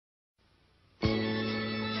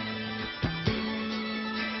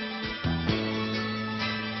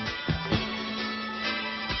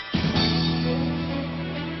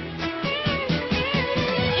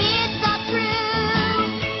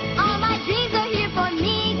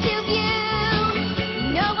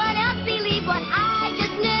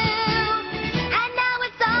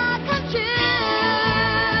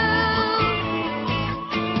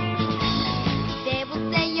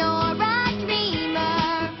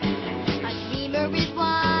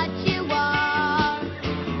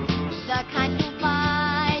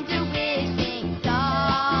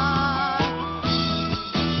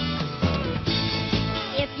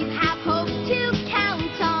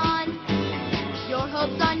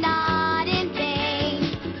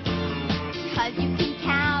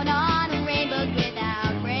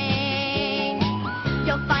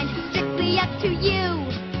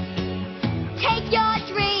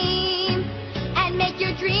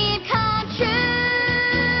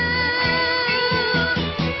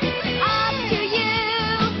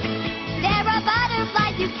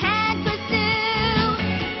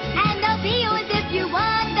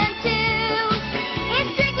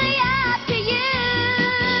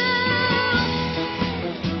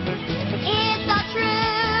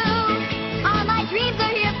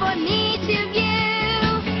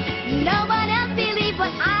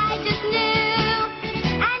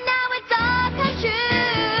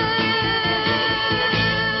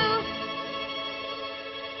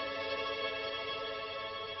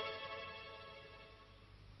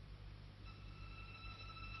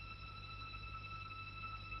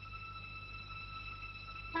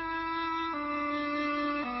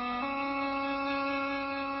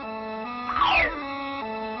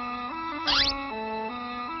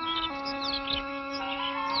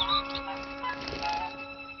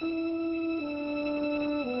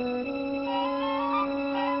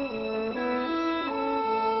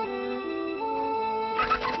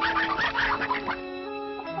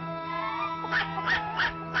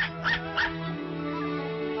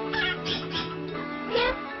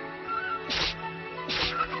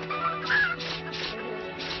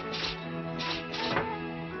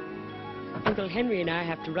Uncle Henry and I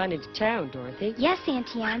have to run into town, Dorothy. Yes,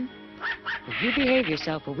 Auntie Em. Well, you behave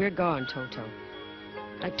yourself or we're gone, Toto.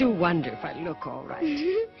 I do wonder if I look all right.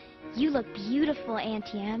 You look beautiful,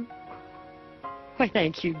 Auntie Em. Why,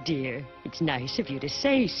 thank you, dear. It's nice of you to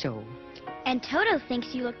say so. And Toto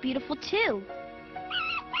thinks you look beautiful, too.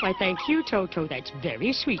 Why, thank you, Toto. That's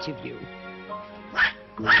very sweet of you.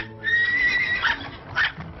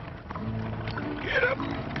 Get up!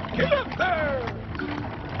 Get up there!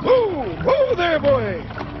 Whoa! Whoa there, boy!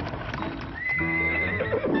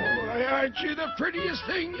 Why, aren't you the prettiest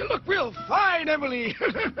thing? You look real fine, Emily.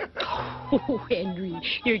 Oh, Henry,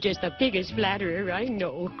 you're just the biggest flatterer I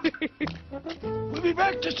know. We'll be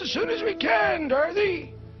back just as soon as we can,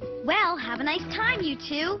 Dorothy. Well, have a nice time, you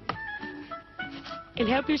two. And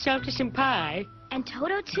help yourself to some pie. And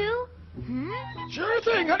Toto, too? Sure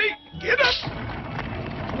thing, honey. Get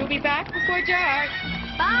up! We'll be back before dark.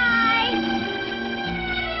 Bye!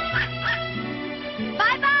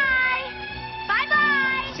 Bye-bye!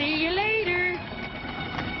 Bye-bye! See you later.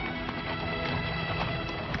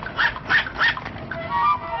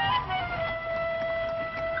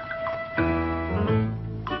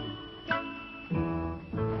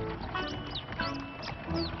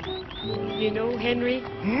 You know, Henry,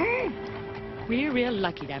 we're real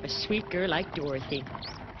lucky to have a sweet girl like Dorothy.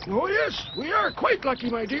 Oh, yes, we are quite lucky,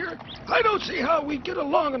 my dear. I don't see how we get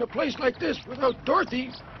along in a place like this without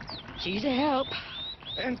Dorothy. She's a help.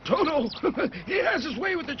 And Toto, he has his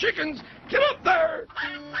way with the chickens. Get up there!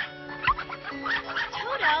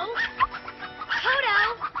 Toto?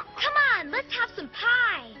 Toto? Come on, let's have some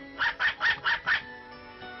pie.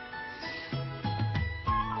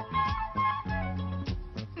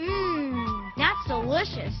 That's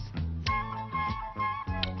delicious.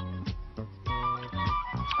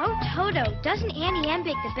 Oh, Toto, doesn't Auntie Em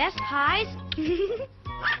bake the best pies?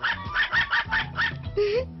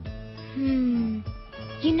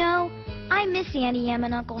 You know, I miss Auntie Em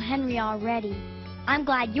and Uncle Henry already. I'm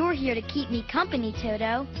glad you're here to keep me company,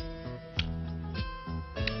 Toto.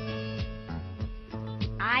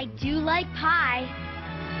 I do like pie.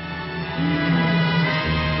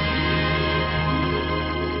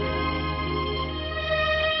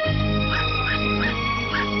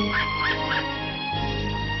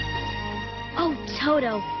 Oh,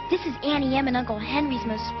 Toto, this is Auntie Em and Uncle Henry's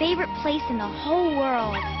most favorite place in the whole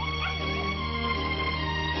world.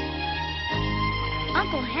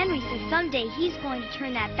 Uncle Henry says someday he's going to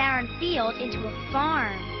turn that barren field into a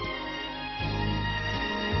farm.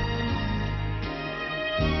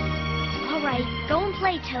 All right, go and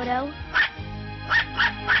play, Toto.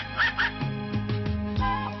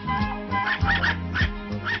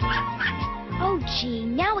 Oh, gee,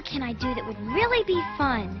 now what can I do that would really be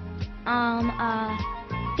fun?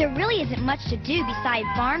 There really isn't much to do besides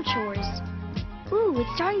farm chores. Ooh,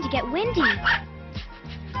 it's starting to get windy.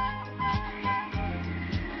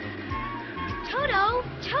 Toto,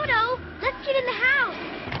 Toto, let's get in the house.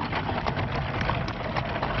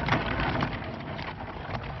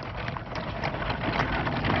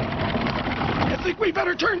 I think we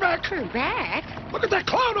better turn back. Turn back? Look at that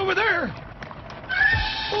cloud over there.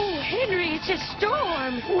 Oh, Henry, it's a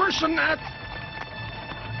storm. Worse than that.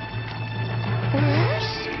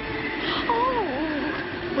 Worse?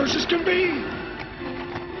 Oh. Worse as can be.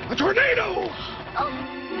 A tornado. Oh.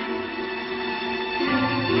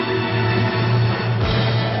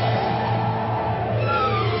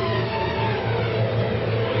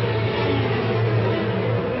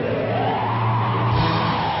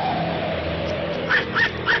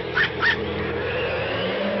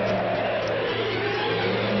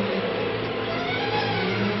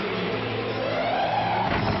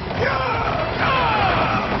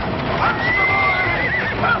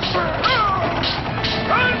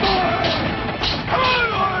 Run, boy! Come on,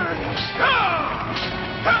 boy!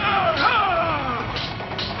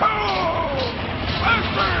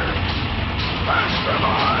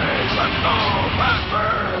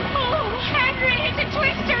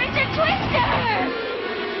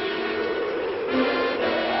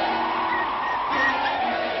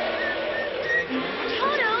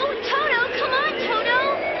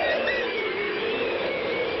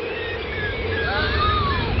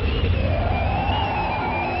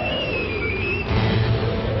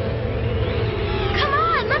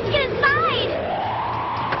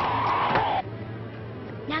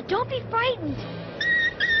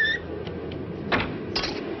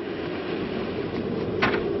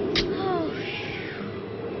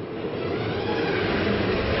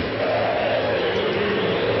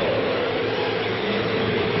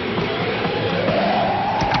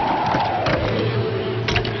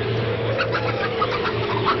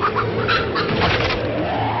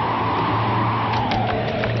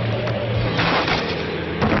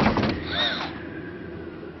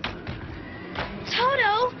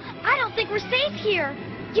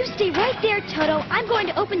 going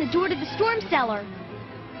to open the door to the storm cellar.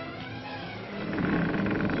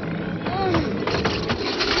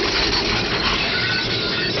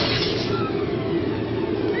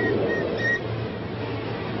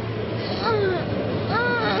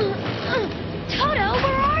 Toto,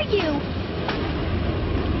 where are you?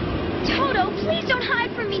 Toto, please don't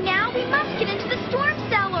hide from me now. We must get into the storm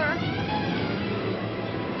cellar.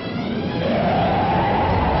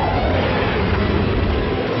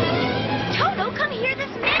 Toto, come here this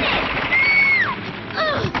minute.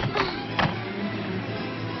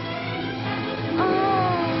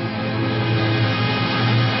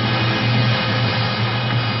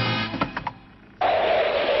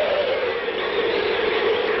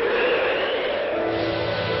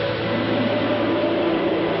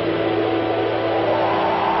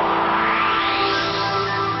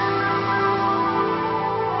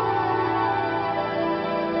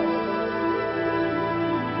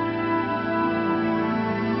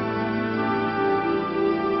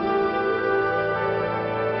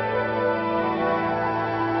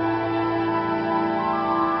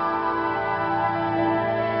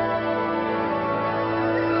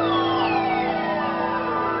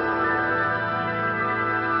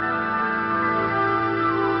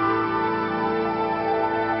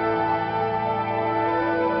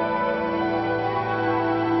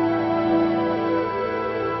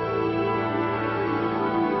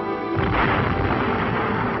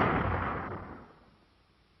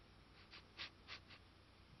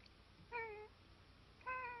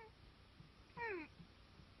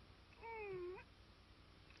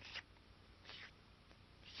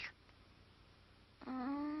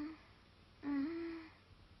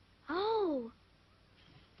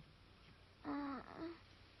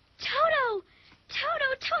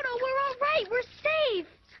 Toto, we're all right. We're safe.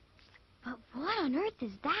 But what on earth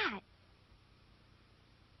is that?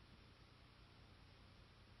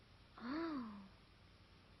 Oh.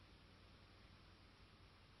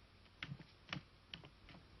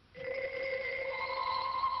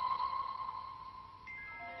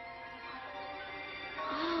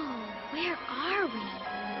 Oh, where are we?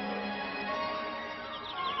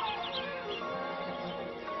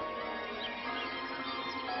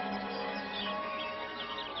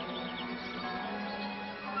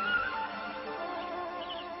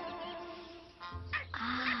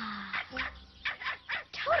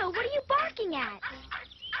 Toto, what are you barking at?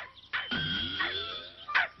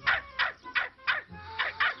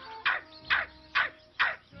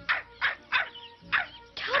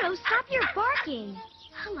 Toto, stop your barking.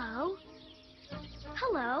 Hello?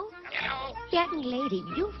 Hello? Young lady,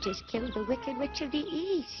 you've just killed the Wicked Witch of the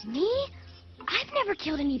East. Me? I've never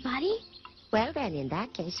killed anybody. Well, then, in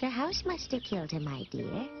that case, your house must have killed her, my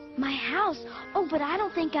dear. My house? Oh, but I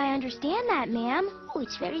don't think I understand that, ma'am. Oh,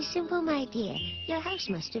 it's very simple, my dear. Your house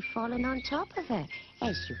must have fallen on top of her,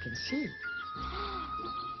 as you can see.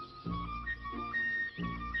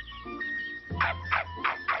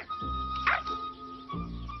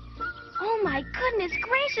 Oh, my goodness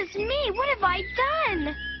gracious me! What have I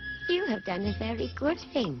done? You have done a very good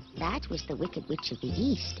thing. That was the Wicked Witch of the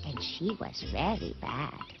East, and she was very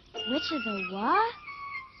bad. Witch of the what?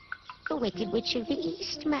 The Wicked Witch of the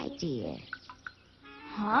East, my dear.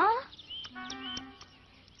 Huh?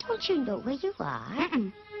 Don't you know where you are?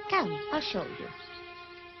 Mm-mm. Come, I'll show you.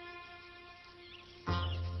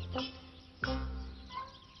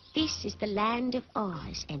 This is the land of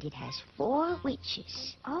Oz, and it has 4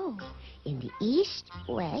 witches. Oh, In the east,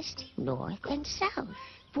 west, north, and south.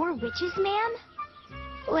 4 witches, ma'am?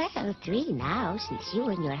 Well, 3 now, since you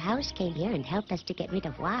and your house came here and helped us to get rid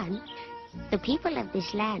of one. The people of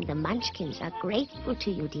this land, the Munchkins, are grateful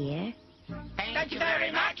to you, dear. Thank you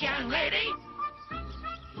very much, young lady.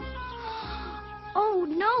 Oh,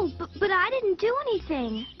 no, but I didn't do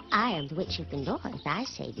anything. I am the Witch of the North. I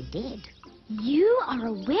say you did. You are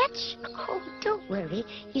a witch? Oh, don't worry.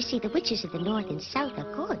 You see, the witches of the north and south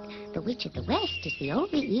are good. The witch of the west is the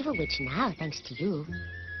only evil witch now, thanks to you.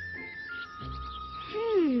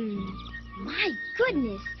 My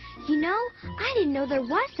goodness. You know, I didn't know there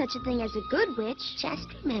was such a thing as a good witch. Just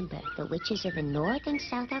remember, the witches of the north and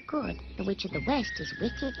south are good. The witch of the west is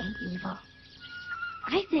wicked and evil.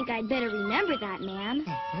 I think I'd better remember that, ma'am.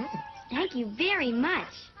 Thank you very much.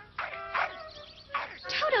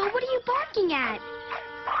 Toto, what are you barking at?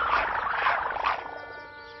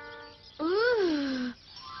 Ooh.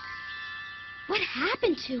 What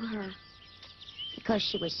happened to her? Because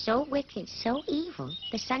she was so wicked, so evil,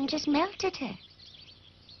 the sun just melted her.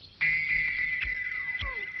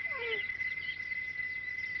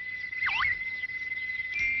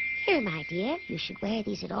 Here, my dear, you should wear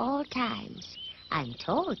these at all times. I'm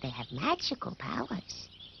told they have magical powers.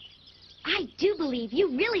 I do believe you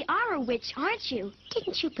really are a witch, aren't you?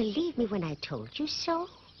 Didn't you believe me when I told you so?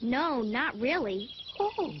 No, not really.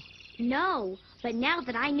 Oh, No, but now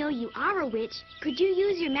that I know you are a witch, could you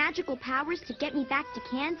use your magical powers to get me back to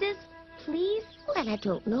Kansas, please? well, I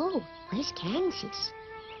don't know. Where's Kansas?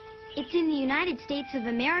 It's in the United States of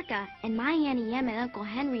America, and my Auntie Em and Uncle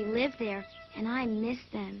Henry live there, and I miss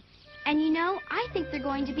them. And you know, I think they're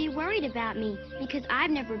going to be worried about me, because I've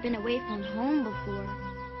never been away from home before.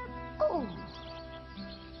 Oh.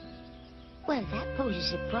 Well, that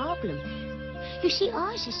poses a problem. You see,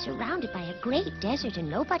 Oz is surrounded by a great desert, and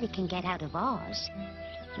nobody can get out of Oz.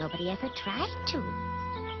 Nobody ever tried to.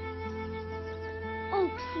 Oh,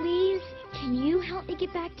 please, can you help me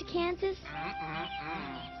get back to Kansas?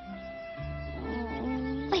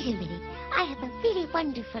 Wait a minute. I have a really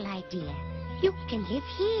wonderful idea. You can live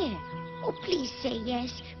here. Oh, please say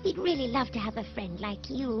yes. We'd really love to have a friend like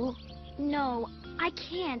you. No, I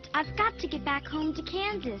can't. I've got to get back home to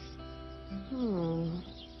Kansas.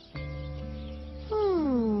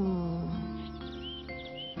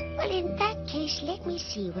 Well, in that case, let me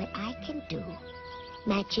see what I can do.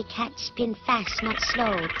 Magic hat, spin fast, not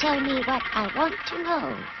slow. Tell me what I want to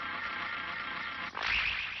know.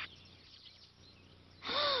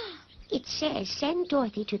 It says, send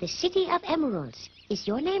Dorothy to the City of Emeralds. Is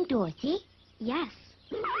your name Dorothy? Yes.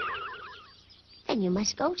 Then you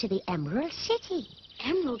must go to the Emerald City.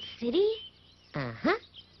 Emerald City? Uh-huh.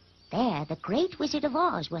 There, the great Wizard of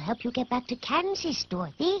Oz will help you get back to Kansas,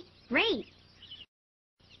 Dorothy. Great.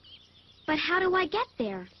 But how do I get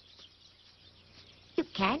there? You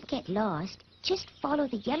can't get lost. Just follow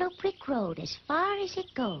the yellow brick road as far as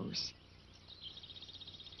it goes.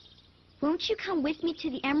 Won't you come with me to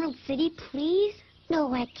the Emerald City, please?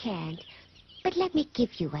 No, I can't. But let me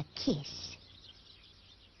give you a kiss.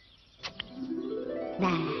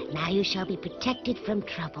 Now you shall be protected from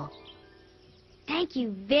trouble. Thank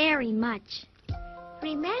you very much.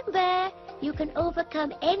 Remember, you can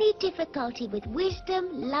overcome any difficulty with wisdom,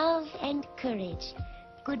 love, and courage.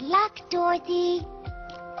 Good luck, Dorothy.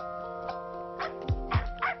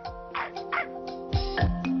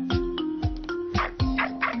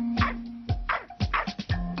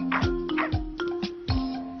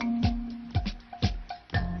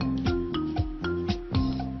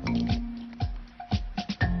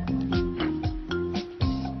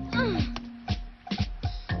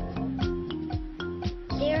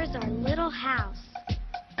 There's our little house.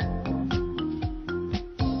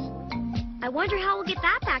 I wonder how we'll get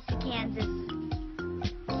that back to Kansas.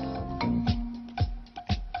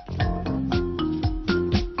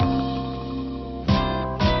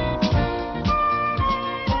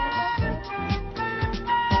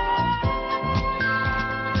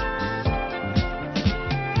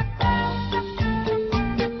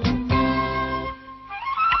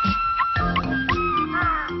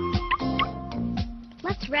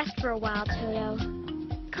 Let's rest for a while, Toto.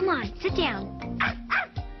 Come on, sit down.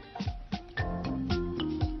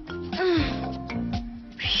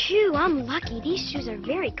 Phew, I'm lucky. These shoes are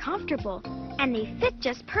very comfortable, and they fit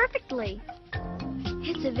just perfectly.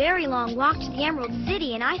 It's a very long walk to the Emerald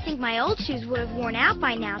City, and I think my old shoes would have worn out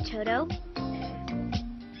by now, Toto.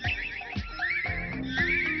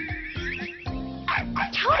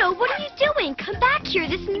 Toto, what are you doing? Come back here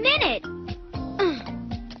this minute.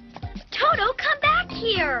 Toto, come back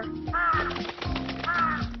here.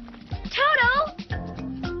 Toto!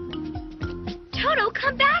 Toto,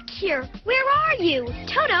 come back here. Where are you?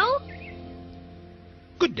 Toto!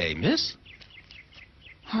 Good day, miss.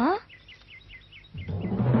 Huh?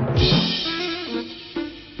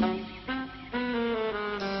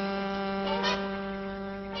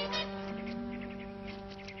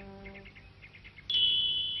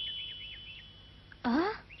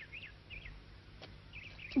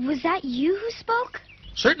 Was that you who spoke?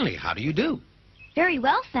 Certainly. How do you do? Very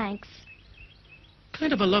well, thanks.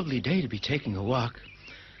 Kind of a lovely day to be taking a walk.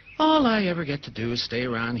 All I ever get to do is stay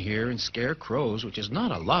around here and scare crows, which is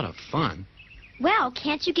not a lot of fun. Well,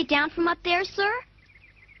 can't you get down from up there, sir?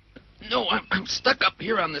 No, I'm stuck up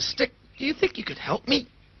here on this stick. Do you think you could help me?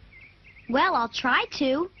 Well, I'll try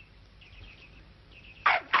to.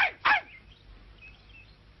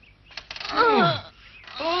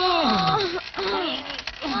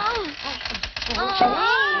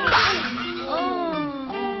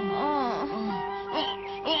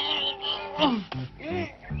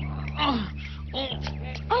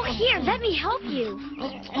 Oh, here, let me help you.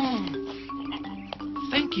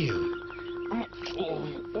 Thank you.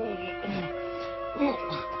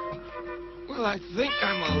 Well, I think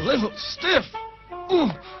I'm a little stiff.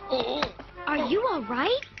 Are you all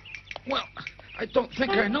right? Well, I don't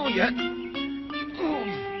think I know yet.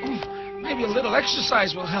 Maybe a little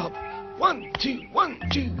exercise will help. 1, 2, 1,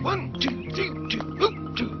 2, 1, 2, 3, 2,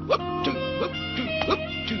 whoop, 2, whoop, 2, whoop, 2, whoop,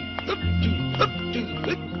 2, whoop, 2, whoop, 2,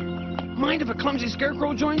 whoop. Mind if a clumsy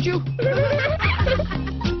scarecrow joins you?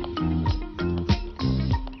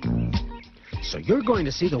 So you're going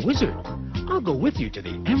to see the wizard. I'll go with you to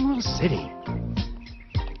the Emerald City.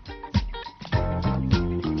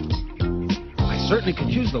 I certainly could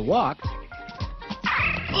use the walk.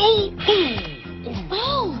 Oh!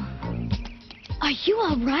 Are you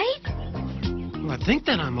all right? Well, I think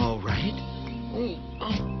that I'm all right.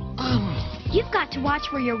 You've got to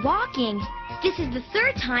watch where you're walking. This is the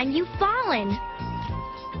 3rd time you've fallen.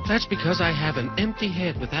 That's because I have an empty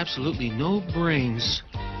head with absolutely no brains.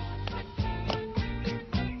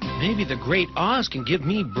 Maybe the Great Oz can give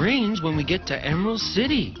me brains when we get to Emerald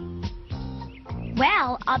City.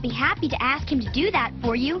 Well, I'll be happy to ask him to do that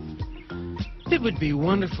for you. It would be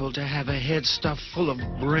wonderful to have a head stuffed full of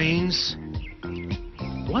brains.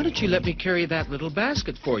 Why don't you let me carry that little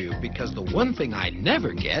basket for you? Because the one thing I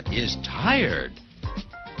never get is tired.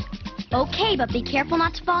 Okay, but be careful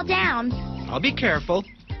not to fall down. I'll be careful.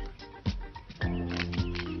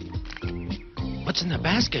 What's in the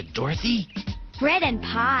basket, Dorothy? Bread and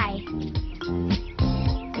pie.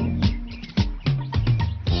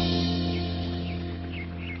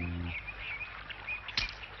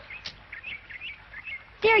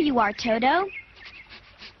 There you are, Toto.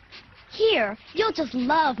 Here, you'll just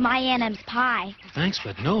love my Aunt Em's pie. Thanks,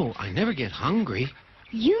 but no, I never get hungry.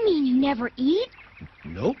 You mean you never eat?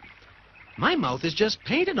 Nope. My mouth is just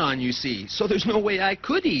painted on, you see, so there's no way I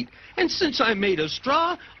could eat. And since I'm made of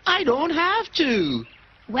straw, I don't have to.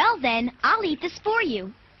 Well then, I'll eat this for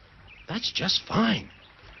you. That's just fine.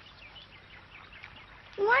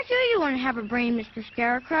 Why do you want to have a brain, Mr.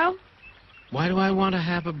 Scarecrow? Why do I want to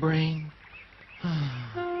have a brain?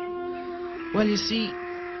 Well, you see,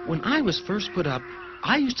 when I was first put up,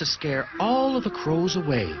 I used to scare all of the crows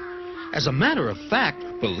away. As a matter of fact,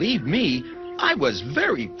 believe me, I was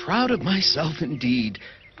very proud of myself indeed.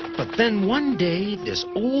 But then one day, this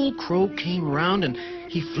old crow came around and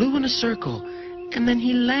he flew in a circle. And then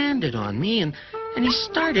he landed on me and he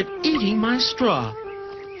started eating my straw.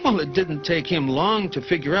 Well, it didn't take him long to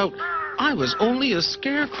figure out I was only a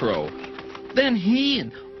scarecrow. Then he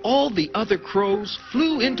and all the other crows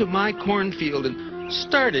flew into my cornfield and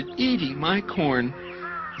started eating my corn.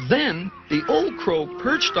 Then the old crow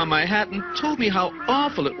perched on my hat and told me how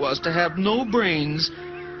awful it was to have no brains.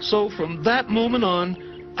 So from that moment on,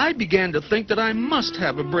 I began to think that I must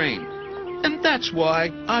have a brain. And that's why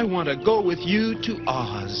I want to go with you to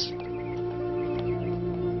Oz.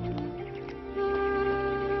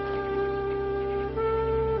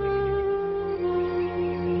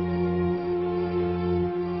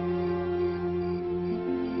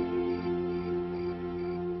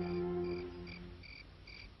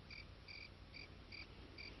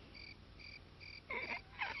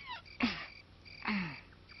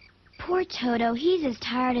 Poor Toto, he's as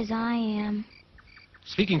tired as I am.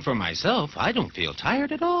 Speaking for myself, I don't feel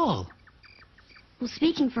tired at all. Well,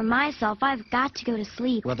 speaking for myself, I've got to go to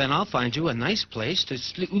sleep. Well, then I'll find you a nice place to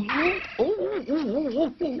sleep. Are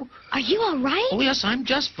you all right? Oh, yes, I'm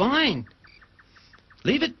just fine.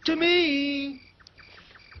 Leave it to me.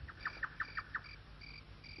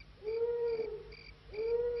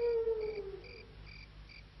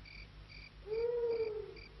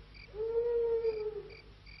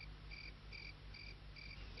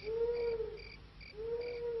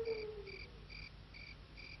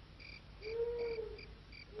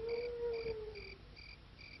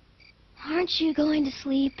 Aren't you going to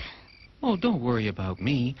sleep? Oh, don't worry about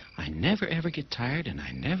me. I never ever get tired and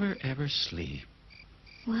I never ever sleep.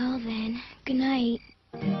 Well then, good night.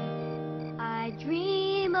 I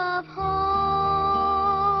dream of home,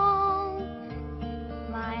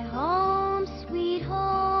 my home, sweet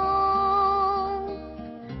home.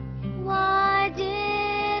 Why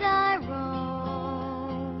did I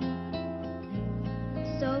roam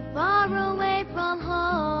so far away from home?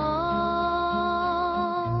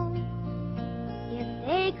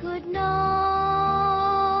 Could know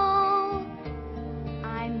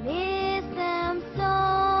I miss them so.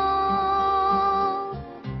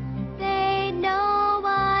 They know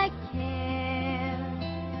I care.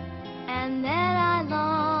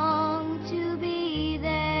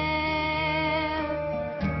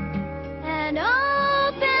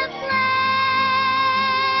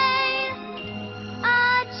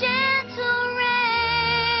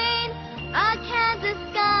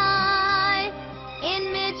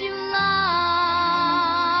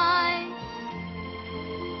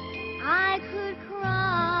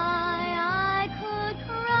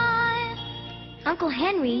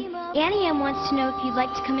 Henry, Annie Ann wants to know if you'd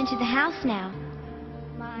like to come into the house now.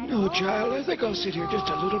 No, child, I think I'll sit here just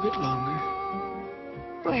a little bit longer.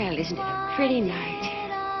 Well, isn't it a pretty night?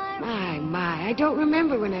 My, I don't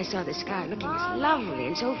remember when I saw the sky looking as lovely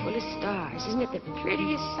and so full of stars. Isn't it the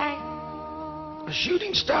prettiest sight? A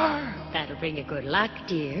shooting star. That'll bring you good luck,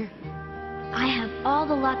 dear. I have all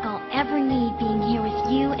the luck I'll ever need being here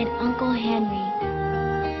with you and Uncle Henry.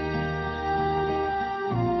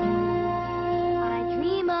 I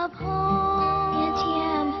dream of home, Auntie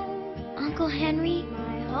Em, Uncle Henry,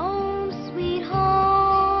 my home, sweet home.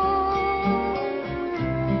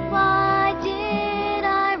 Why did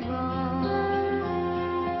I roam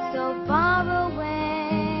so far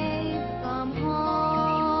away from home?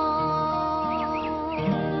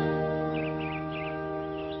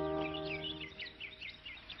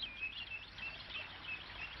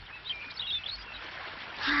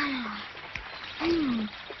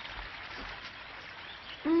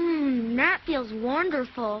 That feels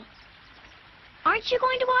wonderful. Aren't you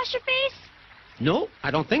going to wash your face? No,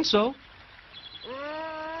 I don't think so.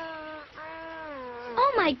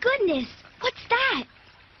 Oh, my goodness. What's that?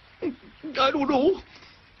 I don't know.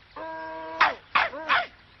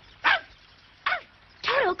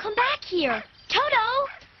 Toto, come back here. Toto!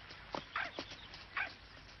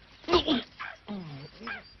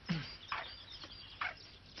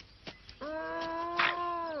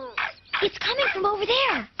 It's coming from over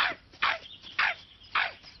there.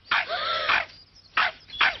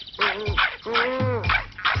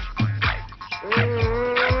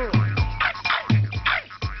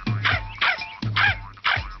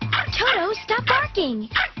 Toto, stop barking.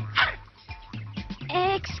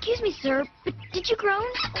 Excuse me, sir, but did you groan?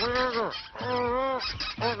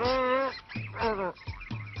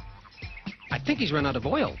 I think he's run out of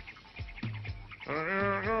oil.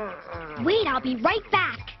 Wait, I'll be right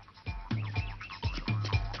back.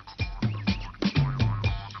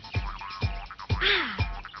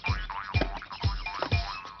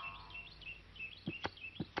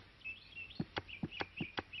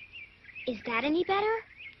 Is that any better?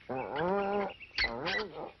 A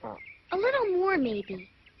little more, maybe.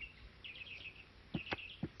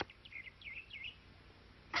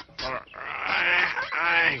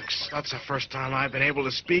 Thanks. That's the first time I've been able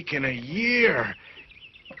to speak in a year.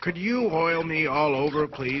 Could you oil me all over,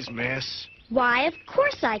 please, miss? Why, of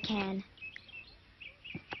course I can.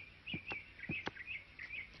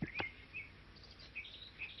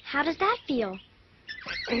 How does that feel?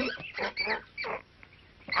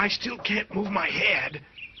 I still can't move my head.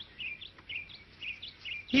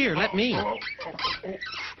 Here, let me.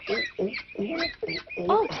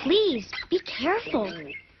 Oh, please, be careful.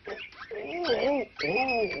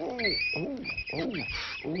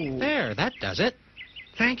 There, that does it.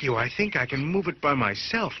 Thank you. I think I can move it by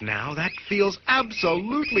myself now. That feels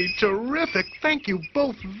absolutely terrific. Thank you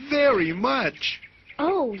both very much.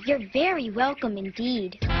 Oh, you're very welcome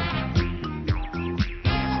indeed.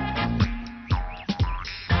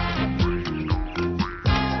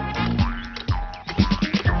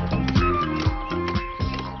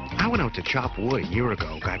 I went out to chop wood a year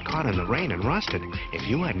ago, got caught in the rain and rusted. If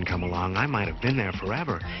you hadn't come along, I might have been there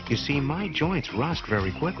forever. You see, my joints rust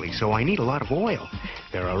very quickly, so I need a lot of oil.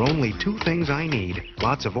 There are only two things I need,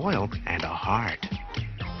 lots of oil and a heart.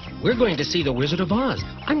 We're going to see the Wizard of Oz.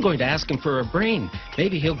 I'm going to ask him for a brain.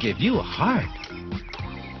 Maybe he'll give you a heart.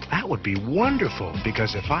 That would be wonderful,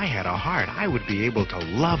 because if I had a heart, I would be able to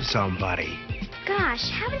love somebody. Gosh,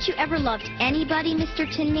 haven't you ever loved anybody, Mr.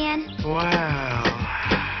 Tin Man? Well,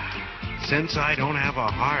 since I don't have a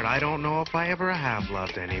heart, I don't know if I ever have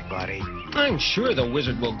loved anybody. I'm sure the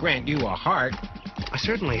wizard will grant you a heart. I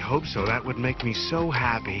certainly hope so. That would make me so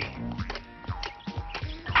happy.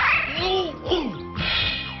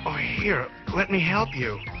 Oh, here, let me help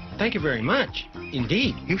you. Thank you very much.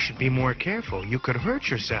 Indeed. You should be more careful. You could hurt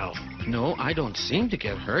yourself. No, I don't seem to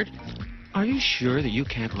get hurt. Are you sure that you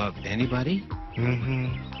can't love anybody?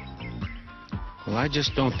 Mm-hmm. Well, I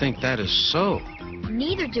just don't think that is so.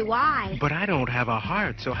 Neither do I. But I don't have a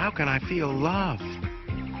heart, so how can I feel love?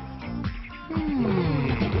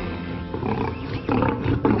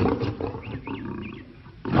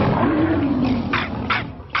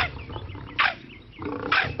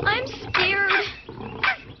 I'm scared.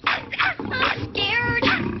 I'm scared.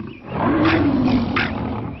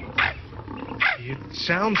 It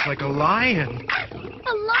sounds like a lion.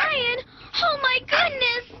 A lion? Oh, my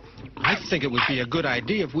goodness. I think it would be a good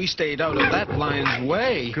idea if we stayed out of that lion's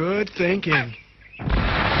way. Good thinking.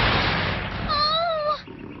 Oh!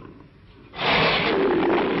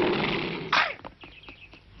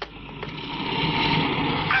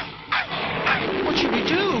 What should we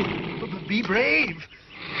do? Be brave.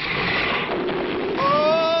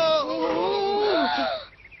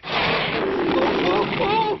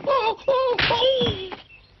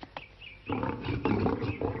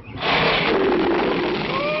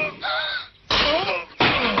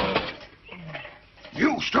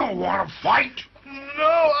 still want to fight? No,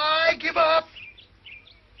 I give up.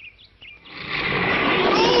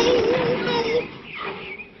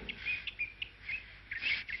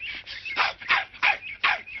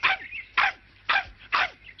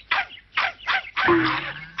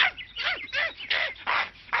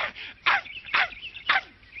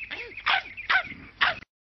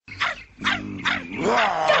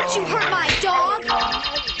 Don't you hurt my dog!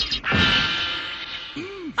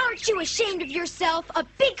 Aren't you ashamed of yourself? A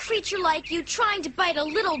big creature like you trying to bite a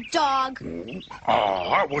little dog.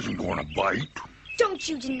 I wasn't going to bite. Don't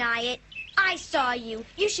you deny it. I saw you.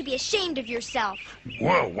 You should be ashamed of yourself.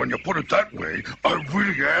 Well, when you put it that way, I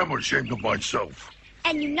really am ashamed of myself.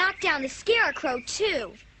 And you knocked down the scarecrow,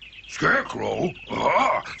 too. Scarecrow?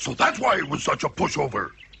 Ah, so that's why he was such a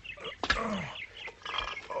pushover.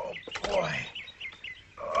 Oh, boy.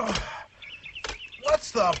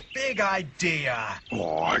 What's the big idea?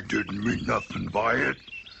 Oh, I didn't mean nothing by it.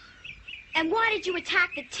 And why did you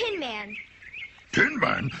attack the Tin Man? Tin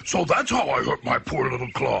Man? So that's how I hurt my poor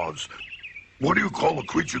little claws. What do you call the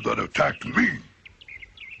creature that attacked me?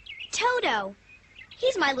 Toto.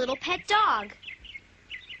 He's my little pet dog.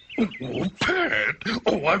 Oh, pet?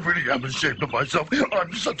 Oh, I really am ashamed of myself.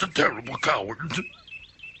 I'm such a terrible coward.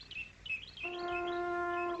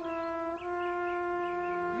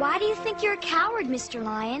 Why do you think you're a coward, Mr.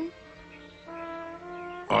 Lion?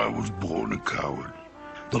 I was born a coward.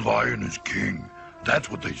 The lion is king. That's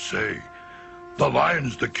what they say. The lion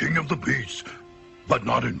is the king of the beasts. But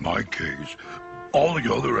not in my case. All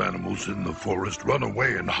the other animals in the forest run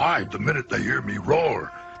away and hide the minute they hear me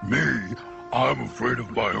roar. Me, I'm afraid of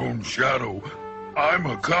my own shadow. I'm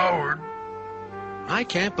a coward. I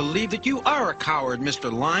can't believe that you are a coward,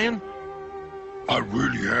 Mr. Lion. I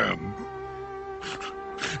really am.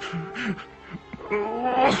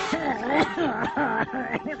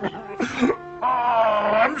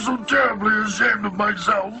 I'm so terribly ashamed of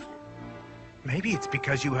myself. Maybe it's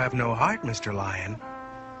because you have no heart, Mr. Lion.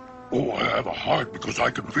 Oh, I have a heart because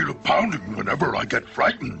I can feel it pounding whenever I get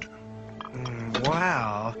frightened.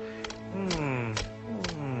 Well,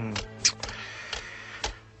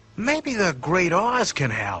 maybe the Great Oz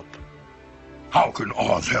can help. How can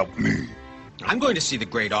Oz help me? I'm going to see the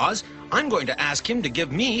Great Oz. I'm going to ask him to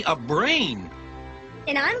give me a brain.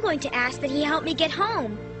 And I'm going to ask that he help me get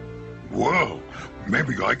home. Well,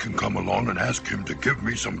 maybe I can come along and ask him to give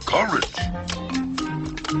me some courage.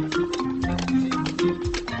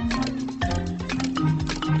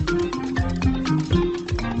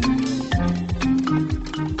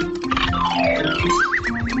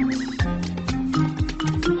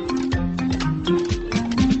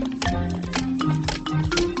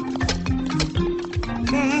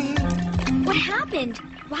 What happened?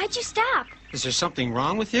 Why'd you stop? Is there something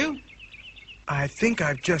wrong with you? I think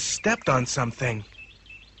I've just stepped on something.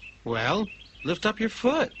 Well, lift up your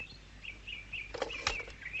foot.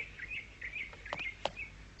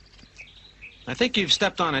 I think you've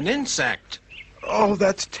stepped on an insect. Oh,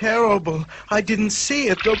 that's terrible. I didn't see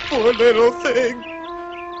it, the poor little thing.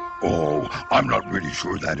 Oh, I'm not really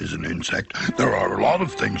sure that is an insect. There are a lot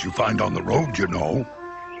of things you find on the road, you know.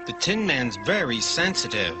 The Tin Man's very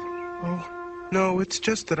sensitive. Oh, no, it's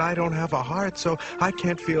just that I don't have a heart, so I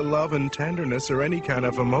can't feel love and tenderness or any kind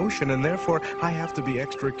of emotion, and therefore I have to be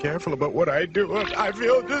extra careful about what I do. I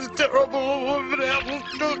feel just terrible.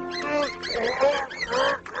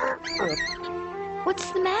 What's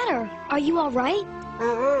the matter? Are you all right?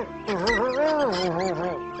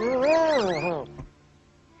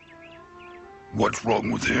 What's wrong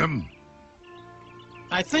with him?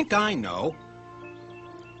 I think I know.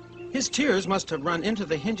 His tears must have run into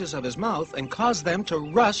the hinges of his mouth and caused them to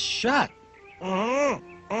rust shut. Well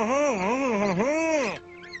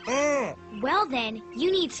then,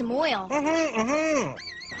 you need some oil.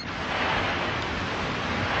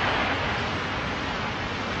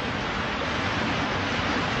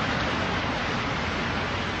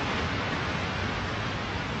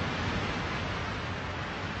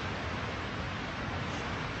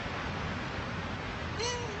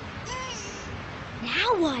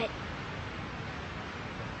 Now what?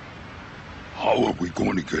 How are we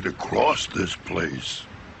going to get across this place?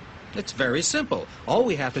 It's very simple. All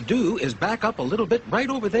we have to do is back up a little bit right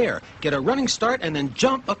over there, get a running start, and then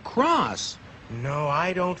jump across. No,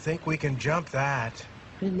 I don't think we can jump that.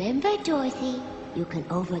 Remember, Dorothy, you can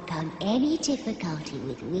overcome any difficulty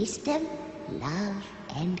with wisdom, love,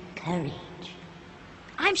 and courage.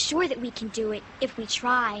 I'm sure that we can do it if we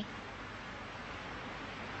try.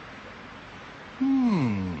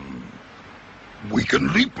 We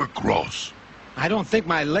can leap across. I don't think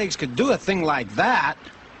my legs could do a thing like that.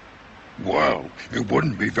 Well, it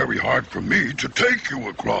wouldn't be very hard for me to take you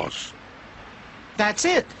across. That's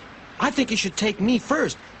it. I think you should take me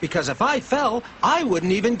first, because if I fell, I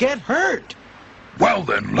wouldn't even get hurt. Well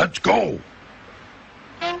then, let's go.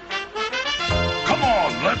 Come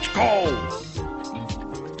on, let's go.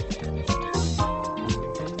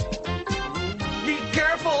 Be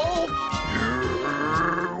careful.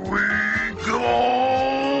 Here we go.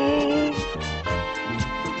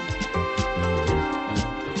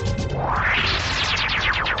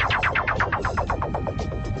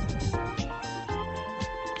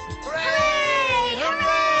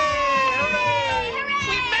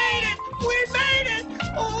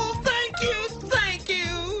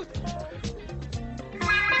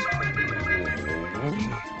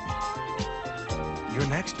 You're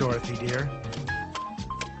next, Dorothy, dear.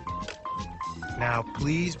 Now,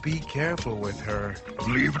 please be careful with her.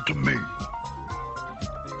 Leave it to me.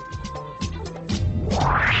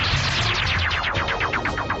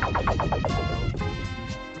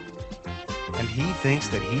 And he thinks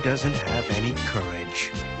that he doesn't have any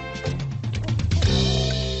courage.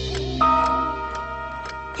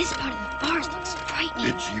 This part of the forest looks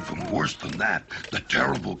frightening. It's even worse than that. The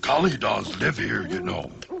terrible Kalidas live here, you know.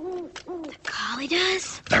 The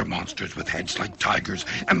Kalidas? They're monsters with heads like tigers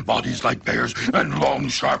and bodies like bears and long,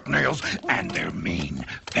 sharp nails. And they're mean.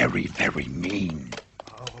 Very, very mean.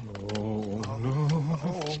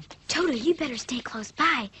 Toto, you better stay close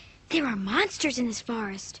by. There are monsters in this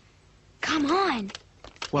forest. Come on.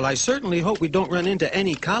 Well, I certainly hope we don't run into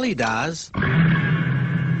any Kalidas.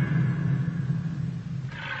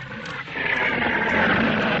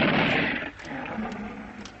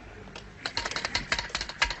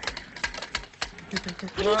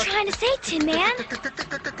 What are you trying to say, Tin Man?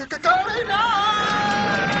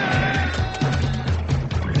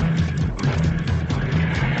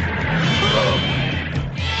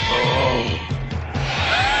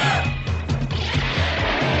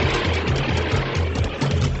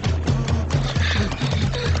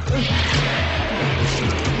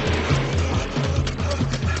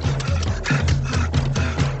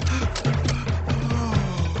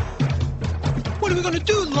 What are we going to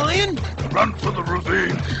do, Lion? Run for the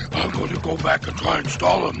ravine. I'm going to go back and try and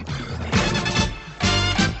stall him.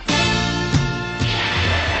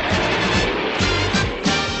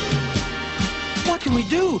 What can we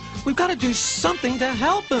do? We've got to do something to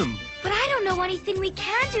help him. But I don't know anything we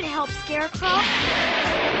can do to help Scarecrow.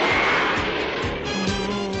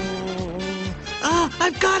 Ah,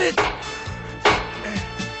 I've got it.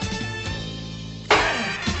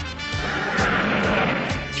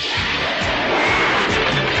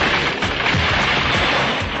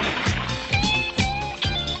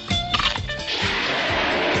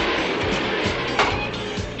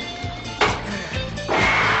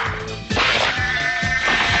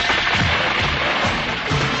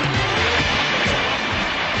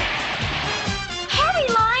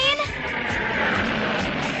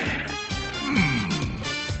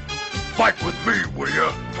 Fight with me, will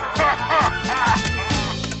ya?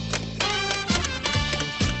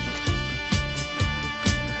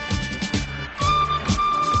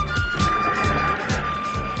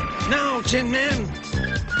 Now, Tin Man.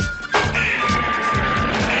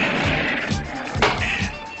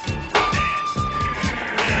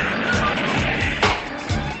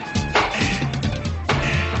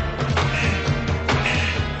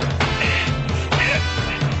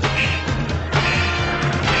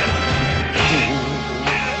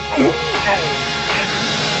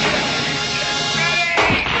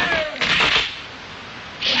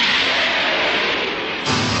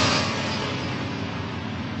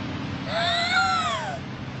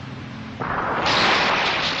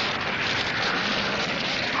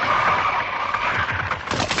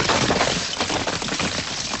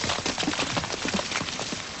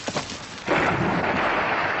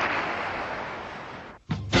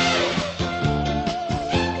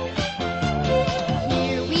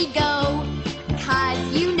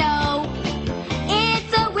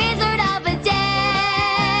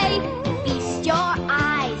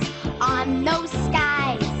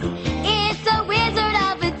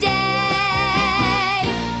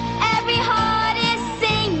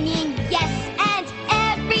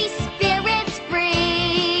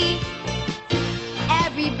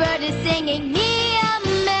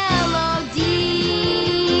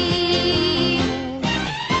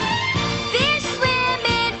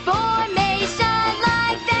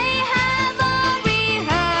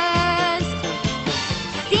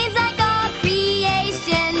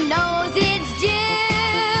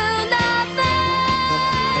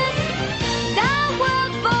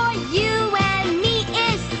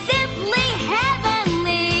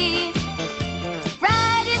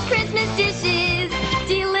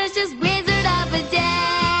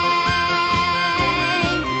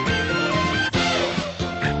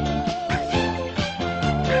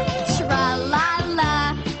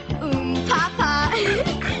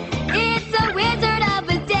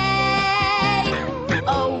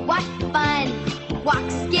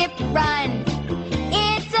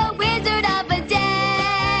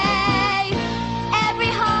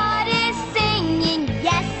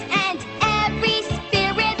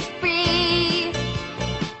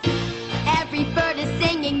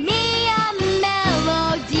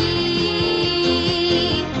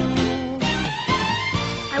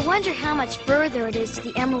 how much further it is to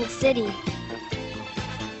the Emerald City.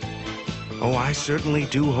 Oh, I certainly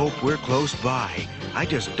do hope we're close by. I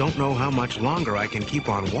just don't know how much longer I can keep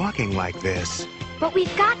on walking like this. But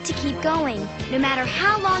we've got to keep going, no matter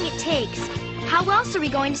how long it takes. How else are we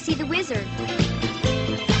going to see the wizard?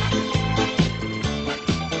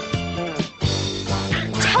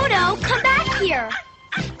 Toto, come back here!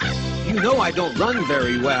 You know I don't run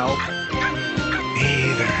very well.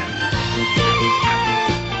 Either.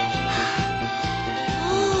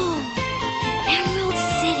 Oh, Emerald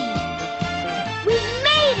City. We've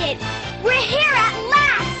made it! We're here at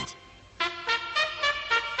last!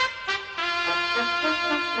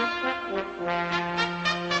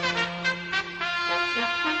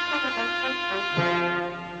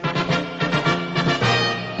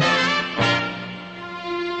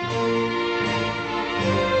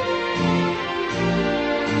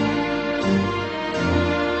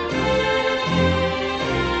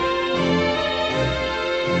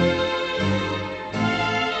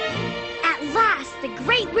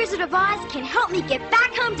 Wizard of Oz can help me get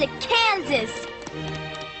back home to Kansas.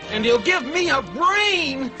 And he'll give me a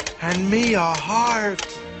brain. And me a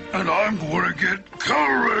heart. And I'm going to get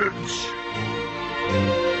courage.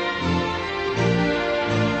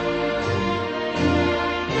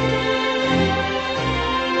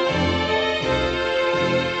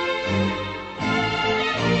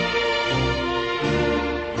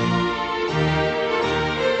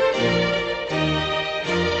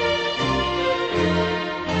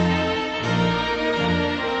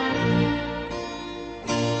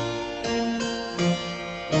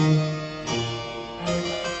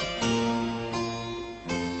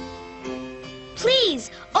 Please,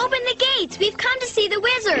 open the gates. We've come to see the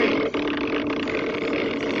wizard.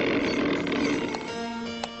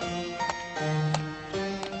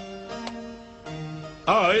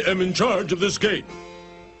 I am in charge of this gate.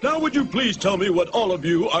 Now would you please tell me what all of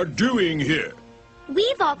you are doing here?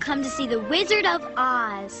 We've all come to see the Wizard of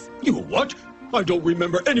Oz. You what? I don't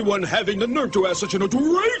remember anyone having the nerve to ask such an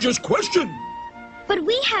outrageous question. But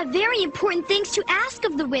we have very important things to ask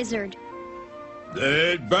of the wizard.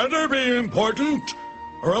 They'd better be important,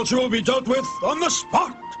 or else you will be dealt with on the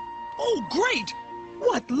spot. Oh, great.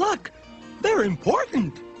 What luck. They're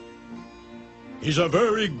important. He's a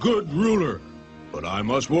very good ruler, but I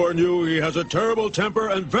must warn you, he has a terrible temper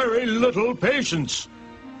and very little patience.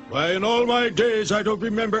 Why, in all my days, I don't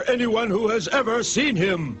remember anyone who has ever seen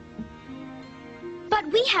him. But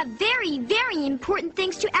we have very, very important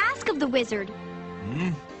things to ask of the wizard.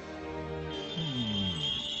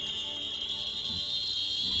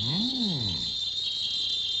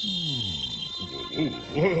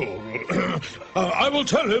 I will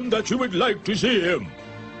tell him that you would like to see him.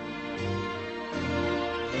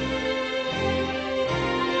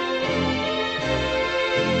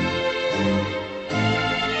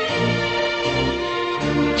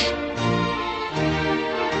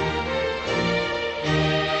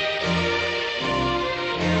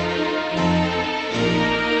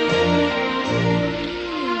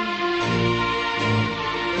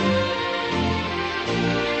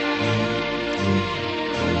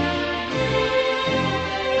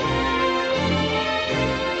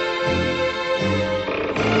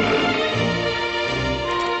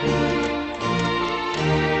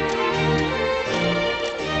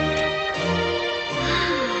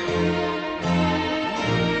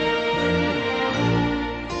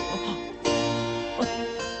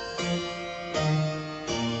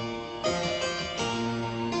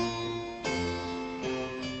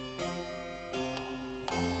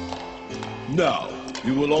 Now,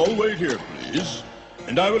 you will all wait here, please,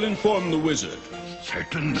 and I will inform the wizard.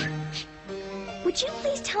 Certainly. Would you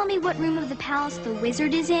please tell me what room of the palace the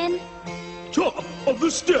wizard is in? Top of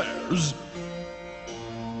the stairs.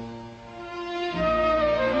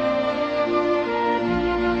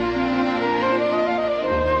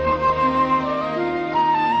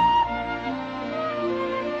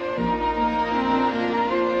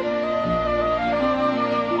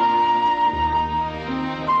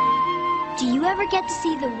 Do you ever get to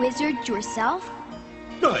see the wizard yourself?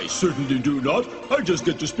 I certainly do not. I just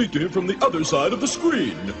get to speak to him from the other side of the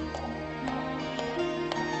screen.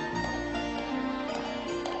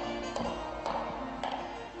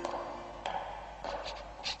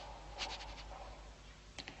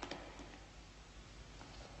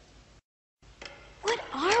 What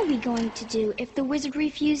are we going to do if the wizard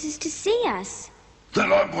refuses to see us?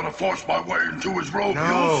 Then I'm going to force my way into his robe,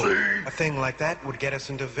 you'll see. A thing like that would get us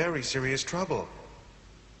into very serious trouble.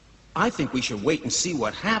 I think we should wait and see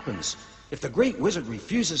what happens. If the great wizard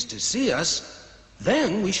refuses to see us,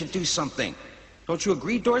 then we should do something. Don't you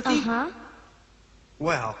agree, Dorothy? Uh-huh.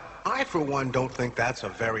 Well, I, for one, don't think that's a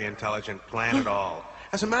very intelligent plan at all.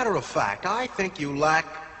 As a matter of fact, I think you lack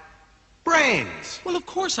brains. Well, of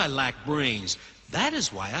course I lack brains. That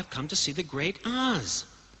is why I've come to see the Great Oz.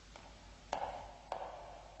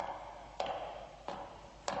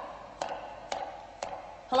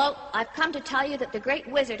 Hello, I've come to tell you that the Great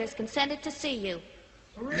Wizard has consented to see you.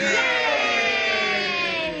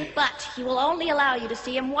 Yay! But he will only allow you to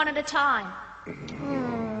see him one at a time.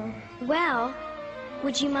 Well,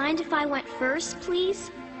 would you mind if I went first, please?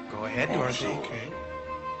 Go ahead, Dorothy. Okay.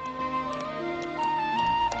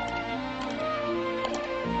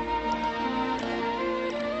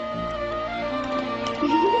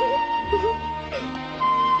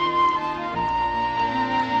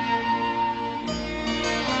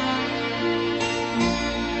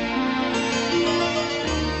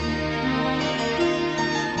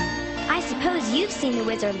 You've seen the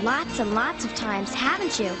wizard lots and lots of times,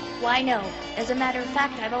 haven't you? Why, no. As a matter of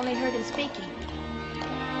fact, I've only heard him speaking.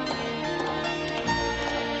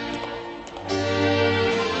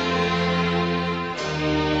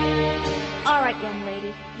 All right, young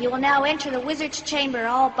lady. You will now enter the wizard's chamber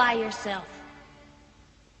all by yourself.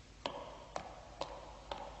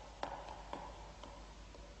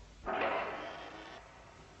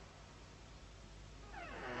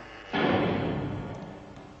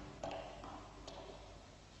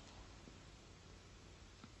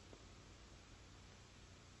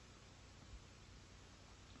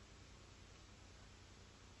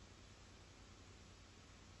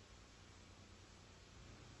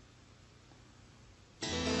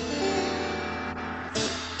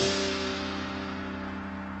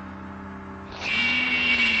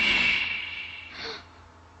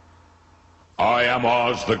 I am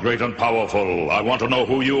Oz, the great and powerful. I want to know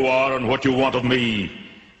who you are and what you want of me.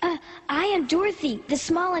 I am Dorothy, the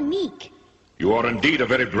small and meek. You are indeed a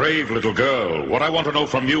very brave little girl. What I want to know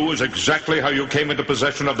from you is exactly how you came into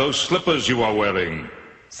possession of those slippers you are wearing.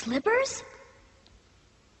 Slippers?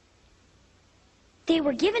 They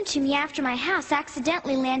were given to me after my house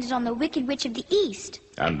accidentally landed on the Wicked Witch of the East.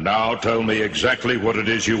 And now tell me exactly what it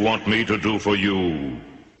is you want me to do for you.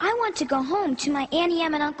 I want to go home to my Auntie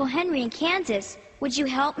Em and Uncle Henry in Kansas. Would you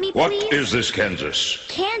help me, please? What is this Kansas?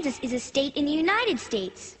 Kansas is a state in the United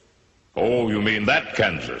States. Oh, you mean that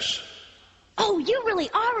Kansas? Oh, you really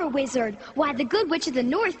are a wizard. Why, the Good Witch of the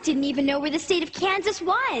North didn't even know where the state of Kansas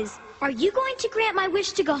was. Are you going to grant my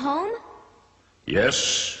wish to go home?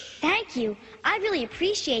 Yes. Thank you. I really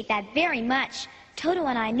appreciate that very much. Toto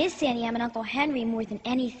and I miss Auntie Em and Uncle Henry more than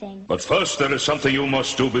anything. But first, there is something you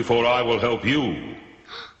must do before I will help you.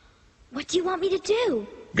 What do you want me to do?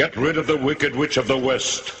 Get rid of the Wicked Witch of the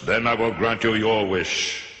West. Then I will grant you your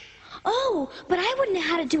wish. Oh, but I wouldn't know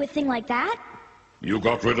how to do a thing like that. You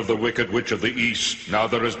got rid of the Wicked Witch of the East. Now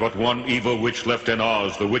there is but one evil witch left in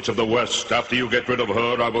Oz, the Witch of the West. After you get rid of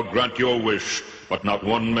her, I will grant your wish, but not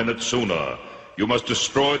 1 minute sooner. You must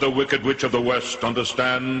destroy the Wicked Witch of the West,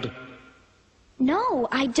 understand? No,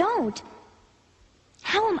 I don't.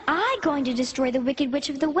 How am I going to destroy the Wicked Witch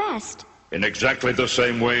of the West? In exactly the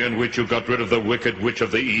same way in which you got rid of the Wicked Witch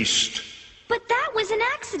of the East. But that was an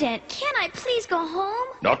accident. Can't I please go home?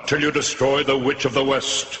 Not till you destroy the Witch of the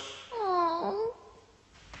West. Oh.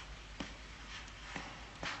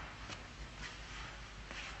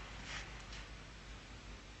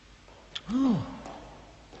 Oh.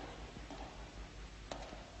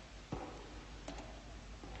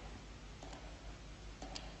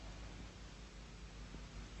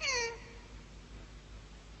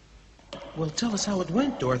 Well, tell us how it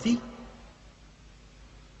went, Dorothy.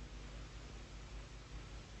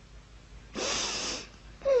 He's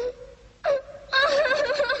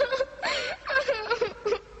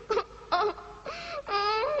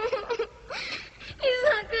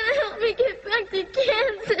not gonna help me get back to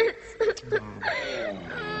Kansas.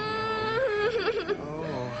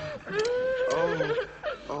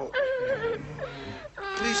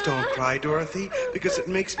 Please don't cry, Dorothy, because it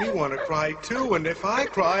makes me want to cry too, and if I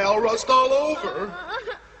cry, I'll rust all over.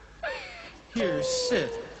 Here,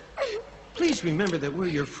 sit. Please remember that we're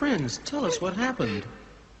your friends. Tell us what happened.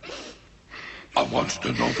 I want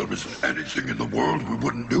to know there isn't anything in the world we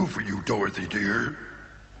wouldn't do for you, Dorothy, dear.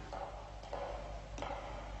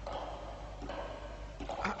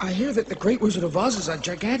 I hear that the Great Wizard of Oz is a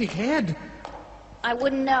gigantic head. I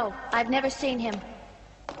wouldn't know. I've never seen him.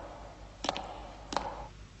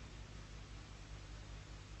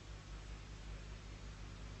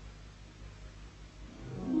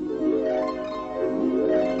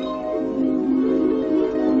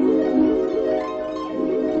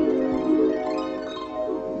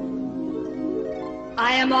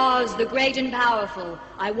 I am Oz, the great and powerful.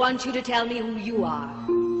 I want you to tell me who you are.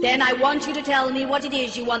 Then I want you to tell me what it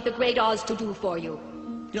is you want the Great Oz to do for you.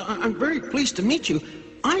 Yeah, I'm very pleased to meet you.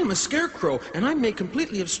 I am a scarecrow, and I'm made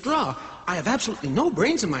completely of straw. I have absolutely no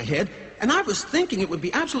brains in my head, and I was thinking it would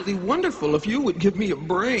be absolutely wonderful if you would give me a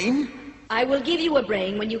brain. I will give you a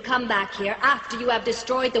brain when you come back here after you have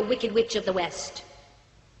destroyed the Wicked Witch of the West.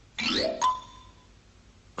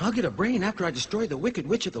 I'll get a brain after I destroy the Wicked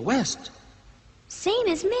Witch of the West. Same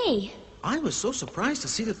as me. I was so surprised to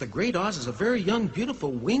see that the Great Oz is a very young,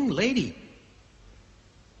 beautiful winged lady.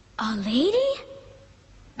 A lady?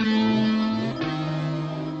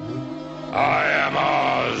 I am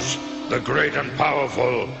Oz, the great and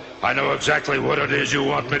powerful. I know exactly what it is you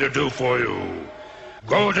want me to do for you.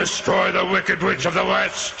 Go destroy the Wicked Witch of the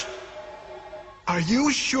West. Are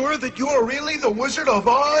you sure that you're really the Wizard of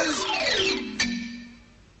Oz?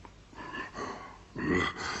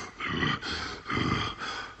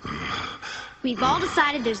 We've all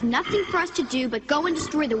decided there's nothing for us to do but go and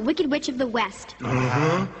destroy the Wicked Witch of the West.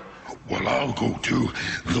 Uh-huh. Well, I'll go too.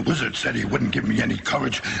 The wizard said he wouldn't give me any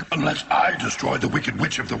courage unless I destroy the Wicked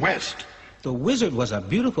Witch of the West. The wizard was a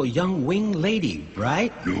beautiful young winged lady,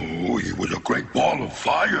 right? No, he was a great ball of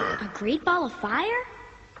fire. A great ball of fire?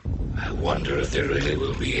 I wonder if they really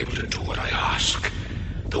will be able to do what I ask.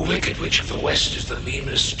 The Wicked Witch of the West is the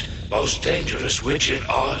meanest, most dangerous witch in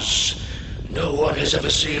Oz. No one has ever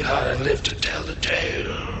seen her and lived to tell the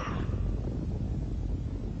tale.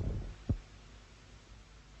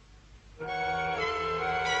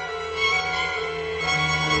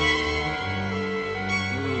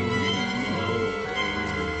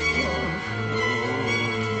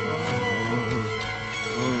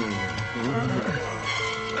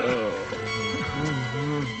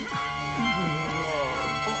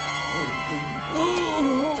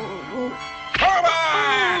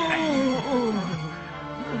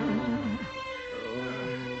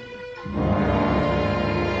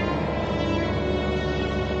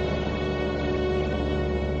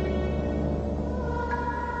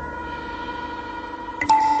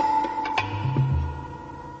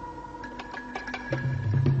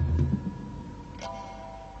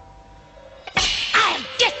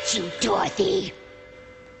 You, Dorothy.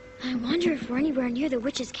 I wonder if we're anywhere near the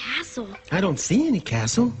witch's castle. I don't see any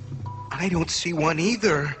castle. I don't see one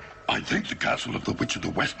either. I think the castle of the Witch of the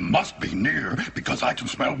West must be near because I can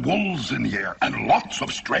smell wolves in the air and lots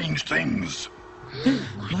of strange things.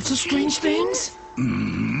 Lots of strange things?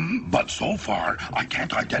 But so far, I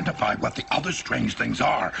can't identify what the other strange things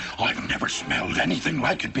are. I've never smelled anything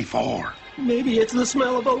like it before. Maybe it's the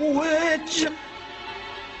smell of a witch.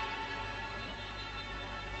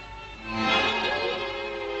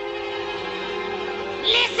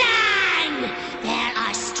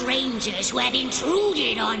 Strangers who have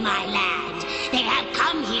intruded on my land. They have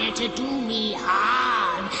come here to do me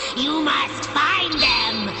harm. You must find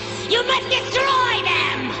them. You must destroy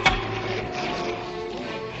them.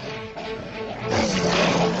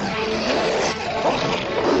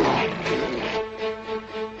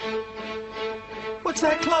 What's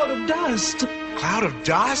that cloud of dust? Cloud of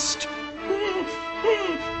dust?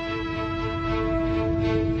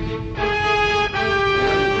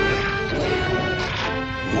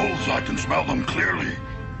 Wolves, I can smell them clearly.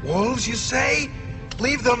 Wolves, you say?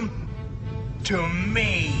 Leave them to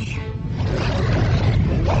me.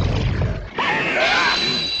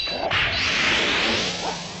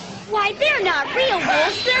 Why, they're not real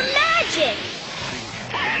wolves, they're magic!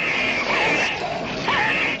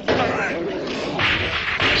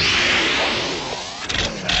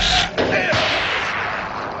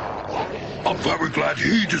 I'm very glad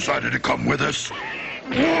he decided to come with us.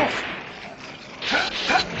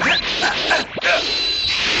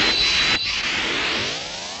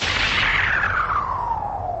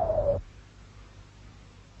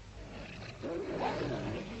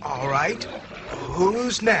 All right.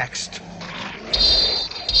 Who's next?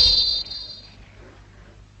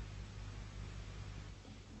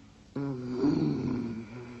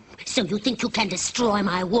 So you think you can destroy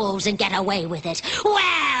my wolves and get away with it?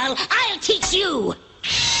 Well, I'll teach you!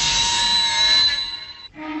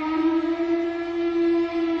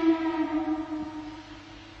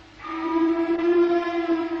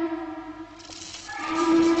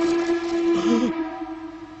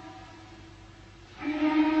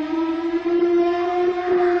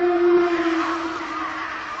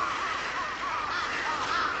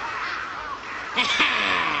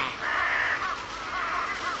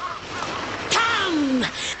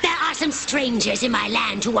 Some strangers in my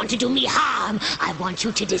land who want to do me harm. I want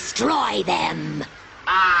you to destroy them.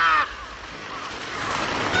 Ah!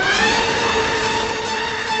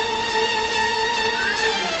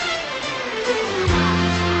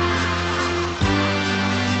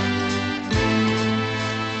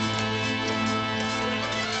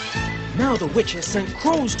 the witch has sent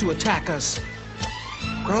crows to attack us.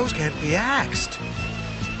 Crows can't be axed.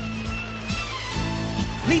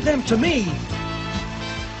 Lead them to me.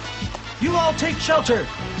 You all take shelter.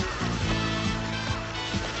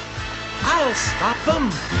 I'll stop them.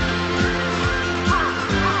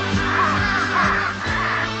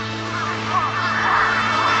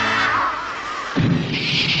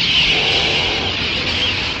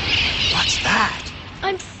 What's that?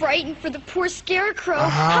 I'm frightened for the poor scarecrow.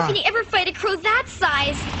 How can he ever fight a crow that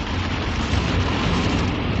size?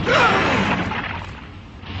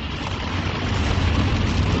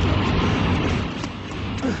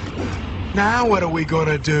 Now what are we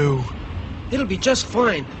gonna do? It'll be just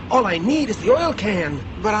fine. All I need is the oil can.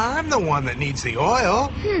 But I'm the one that needs the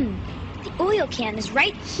oil. The oil can is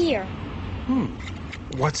right here.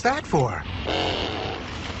 What's that for?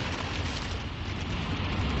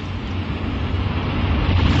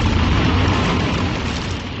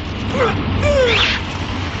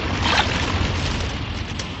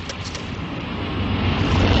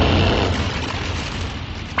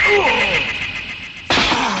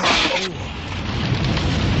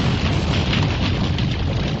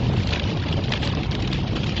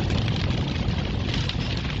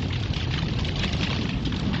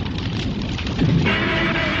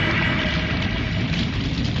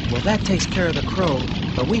 Well, that takes care of the crow,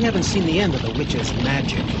 but we haven't seen the end of the witch's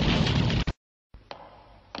magic.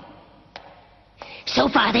 So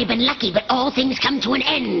far they've been lucky, but all things come to an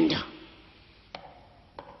end.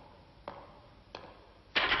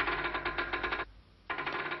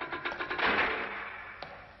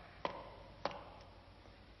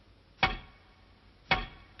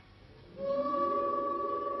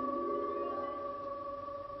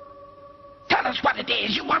 Tell us what it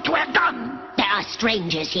is you want to have done. There are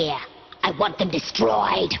strangers here. I want them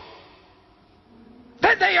destroyed.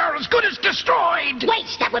 Then they are as good as destroyed.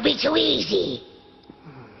 Wait, that would be too easy.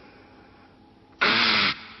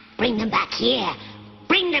 Bring them back here.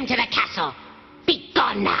 Bring them to the castle. Be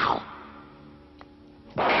gone now.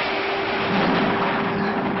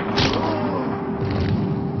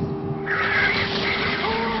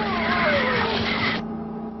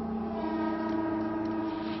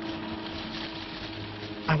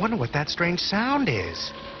 I wonder what that strange sound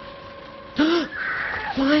is.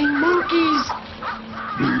 Flying monkeys!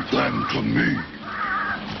 Leave them to me.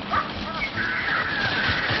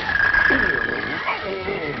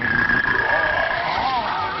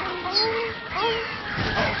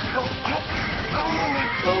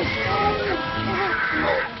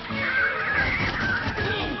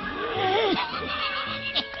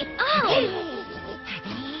 Oh!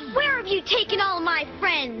 Where have you taken all my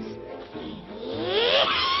friends?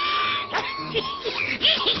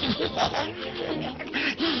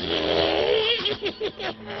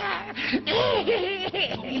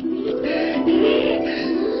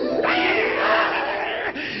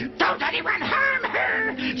 Don't anyone harm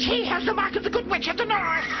her! She has the mark of the Good Witch of the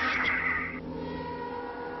North!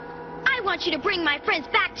 I want you to bring my friends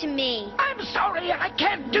back to me. I'm sorry, I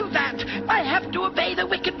can't do that. I have to obey the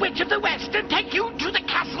Wicked Witch of the West and take you to the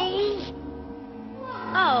castle.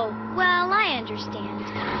 Oh, well, I understand.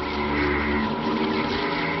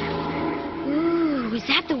 Ooh, is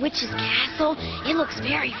that the witch's castle? It looks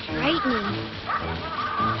very frightening.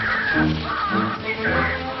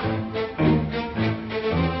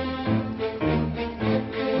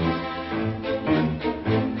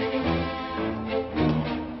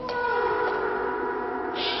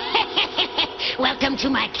 Welcome to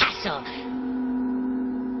my castle.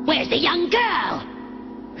 Where's the young girl?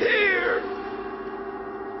 Here!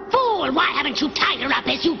 Fool, why haven't you tied her up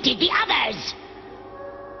as you did the others?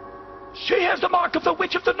 She has the mark of the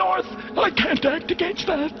Witch of the North. I can't act against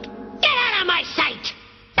that. Get out of my sight!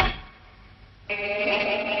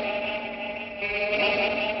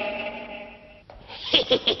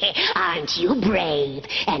 Aren't you brave?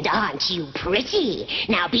 And aren't you pretty?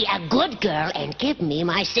 Now be a good girl and give me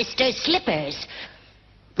my sister's slippers.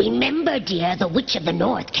 Remember, dear, the Witch of the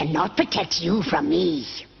North cannot protect you from me.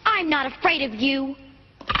 I'm not afraid of you.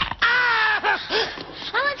 I'll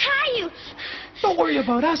untie you. Don't worry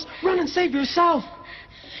about us. Run and save yourself.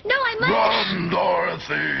 No, I must. Run,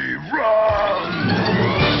 Dorothy, run!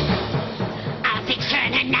 I'll fix her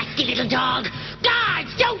and her nasty little dog.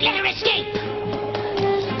 Guards, don't let her escape.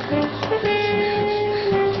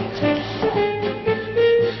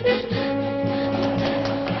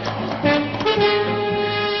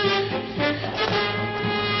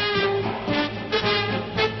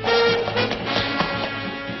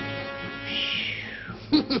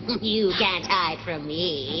 You can't hide from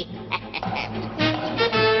me.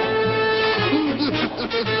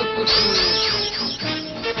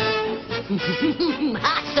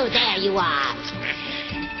 So there you are.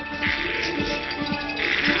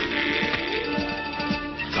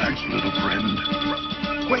 Thanks, little friend.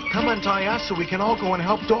 Quick, come untie us so we can all go and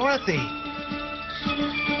help Dorothy.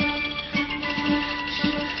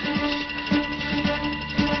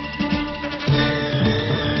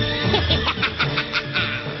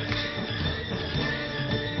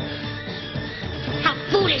 How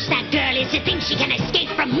foolish that girl is to think she can escape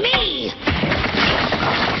from me!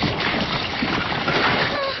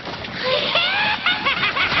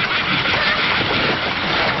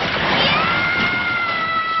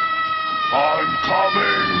 I'm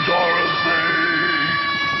coming, Dorothy!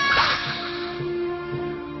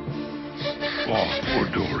 Oh, poor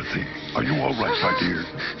Dorothy. Are you all right, my dear?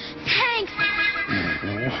 Thanks.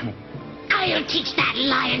 I'll teach that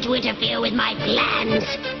lion to interfere with my plans.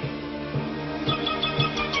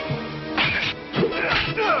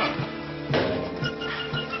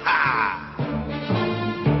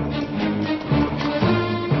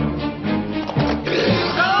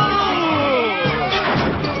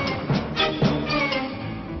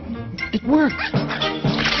 It worked.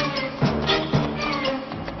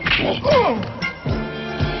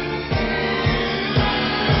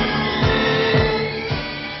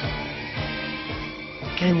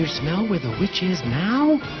 Can you smell where the witch is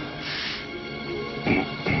now?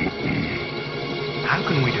 How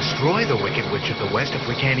can we destroy the Wicked Witch of the West if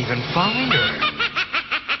we can't even find her?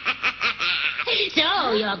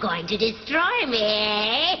 So you're going to destroy me,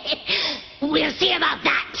 eh? We'll see about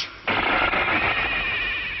that.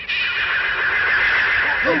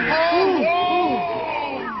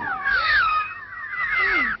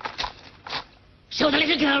 So the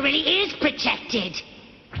little girl really is protected.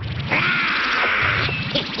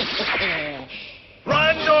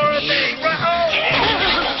 Run, Dorothy! Run!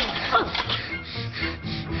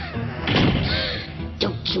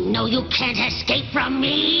 Don't you know you can't escape from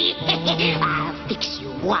me? I'll fix you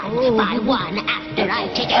one by one after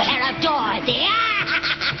I've taken care of Dorothy.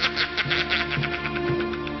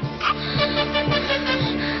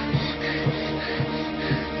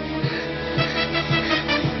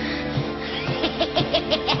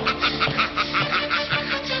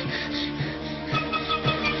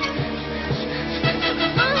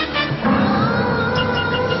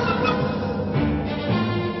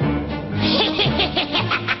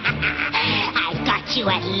 I've got you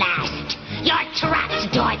at last. You're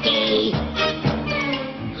trapped, Dorothy.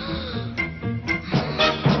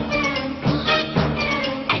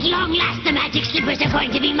 At long last, the magic slippers are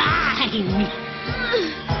going to be mine.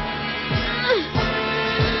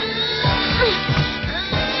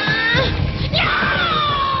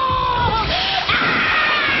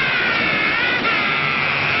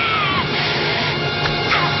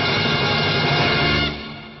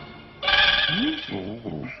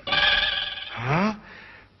 Huh?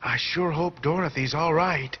 I sure hope Dorothy's all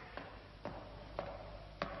right.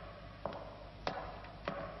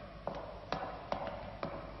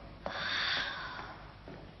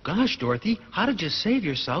 Gosh, Dorothy, how did you save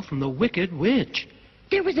yourself from the Wicked Witch?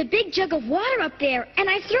 There was a big jug of water up there, and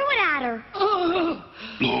I threw it at her.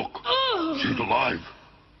 Look, she's alive.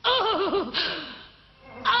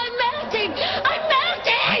 I'm melting! I'm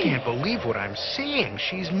melting! I can't believe what I'm seeing.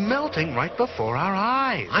 She's melting right before our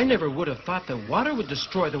eyes. I never would have thought that water would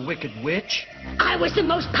destroy the Wicked Witch. I was the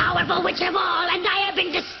most powerful witch of all, and I have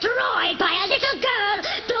been destroyed by a little girl.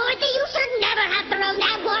 Dorothy, you should never have thrown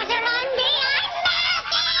that water on me.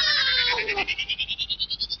 I'm melting!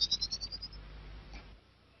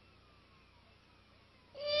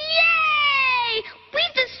 Yay!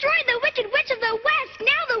 We've destroyed the Wicked Witch of the West.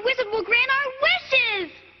 Now the wizard will grant our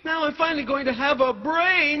wishes. Now I'm finally going to have a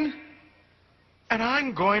brain. And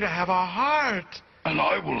I'm going to have a heart. And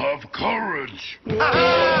I will have courage. We go,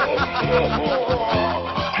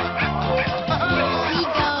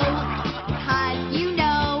 'cause you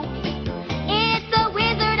know it's the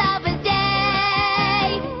Wizard of a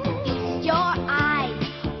Day. Feast your eyes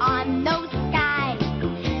on those skies.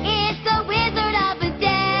 It's the Wizard of a Day.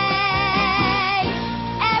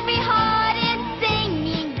 Every heart is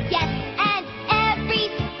singing yes, and every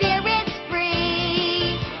spirit's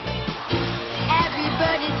free. Every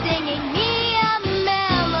bird is singing me a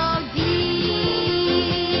melody.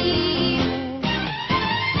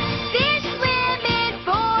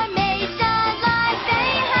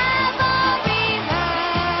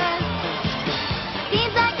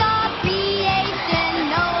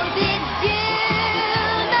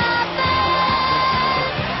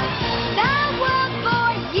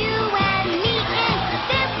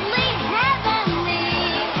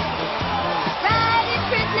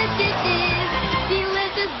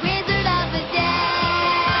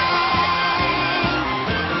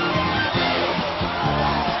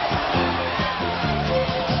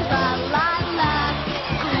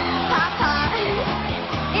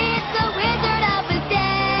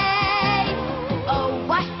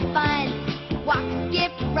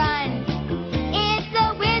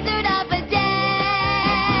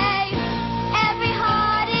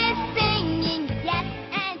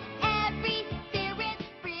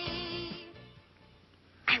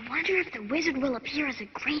 up here as a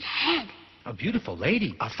great head. A beautiful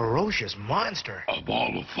lady. A ferocious monster. A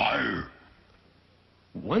ball of fire.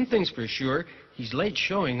 One thing's for sure, he's late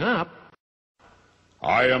showing up.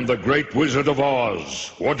 I am the Great Wizard of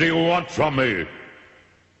Oz. What do you want from me?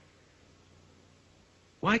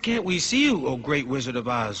 Why can't we see you, O Great Wizard of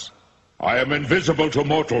Oz? I am invisible to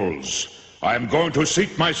mortals. I am going to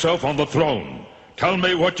seat myself on the throne. Tell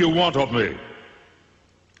me what you want of me.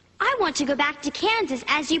 I want to go back to Kansas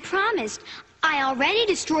as you promised. I already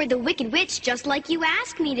destroyed the Wicked Witch just like you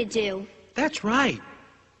asked me to do. That's right.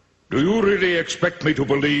 Do you really expect me to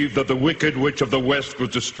believe that the Wicked Witch of the West was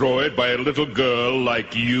destroyed by a little girl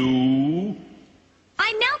like you?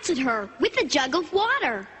 I melted her with a jug of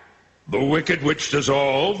water. The Wicked Witch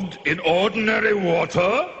dissolved in ordinary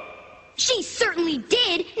water? She certainly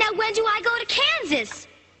did. Now when do I go to Kansas?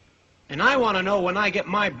 And I want to know when I get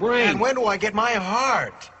my brain. And when do I get my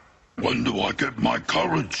heart? When do I get my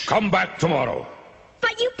courage? Come back tomorrow.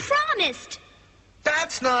 But you promised.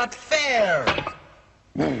 That's not fair.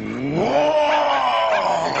 Toto,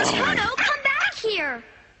 come back here.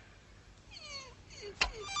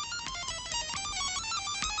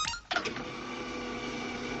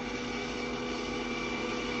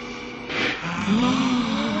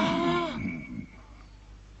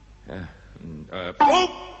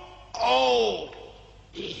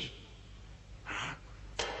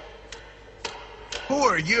 Who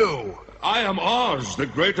are you? I am Oz, the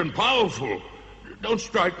great and powerful. Don't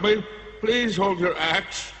strike me. Please hold your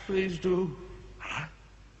axe. Please do. Huh?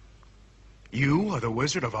 You are the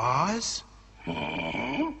Wizard of Oz?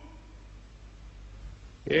 Huh?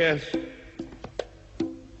 Yes.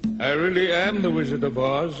 I really am the Wizard of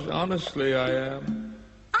Oz. Honestly, I am.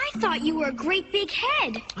 I thought you were a great big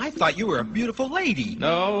head. I thought you were a beautiful lady.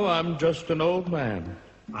 No, I'm just an old man.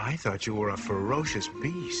 I thought you were a ferocious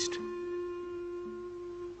beast.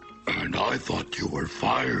 And I thought you were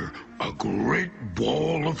fire, a great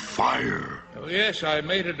ball of fire. Oh, yes, I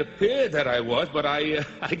made it appear that I was, but I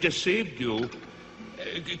deceived you.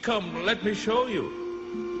 Come, let me show you.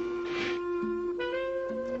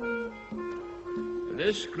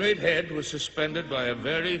 This great head was suspended by a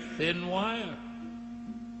very thin wire.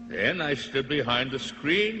 Then I stood behind the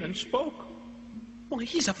screen and spoke. Why,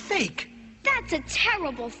 he's a fake. That's a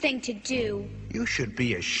terrible thing to do. You should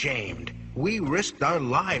be ashamed. We risked our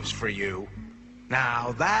lives for you.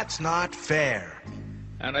 Now, that's not fair.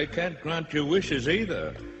 And I can't grant your wishes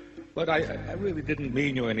either. But I really didn't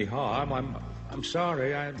mean you any harm. I'm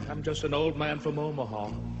sorry. I'm just an old man from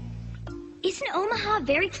Omaha. Isn't Omaha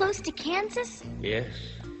very close to Kansas? Yes.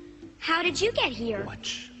 How did you get here?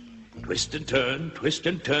 Watch. Twist and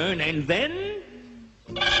turn, and then...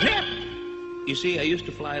 snap! You see, I used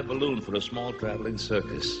to fly a balloon for a small traveling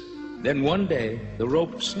circus. Then one day, the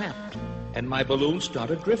rope snapped, and my balloon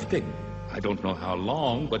started drifting. I don't know how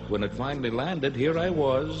long, but when it finally landed, here I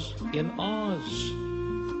was, in Oz.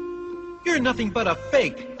 You're nothing but a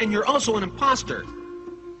fake, and you're also an imposter.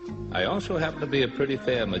 I also happen to be a pretty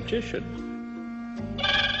fair magician.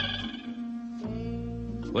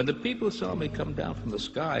 When the people saw me come down from the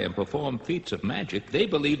sky and perform feats of magic, they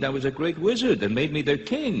believed I was a great wizard and made me their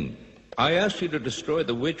king. I asked you to destroy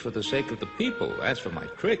the witch for the sake of the people. As for my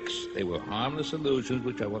tricks, they were harmless illusions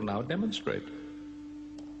which I will now demonstrate.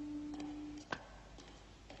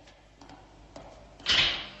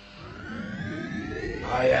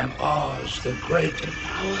 I am Oz, the great and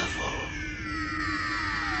powerful.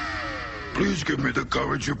 Please give me the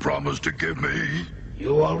courage you promised to give me.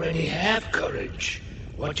 You already have courage.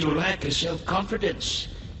 What you lack is self-confidence.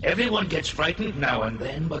 Everyone gets frightened now and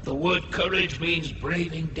then, but the word courage means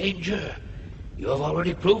braving danger. You have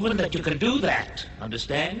already proven that you can do that.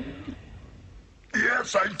 Understand?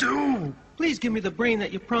 Yes, I do. Please give me the brain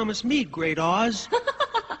that you promised me, Great Oz.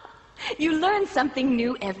 You learn something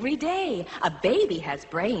new every day. A baby has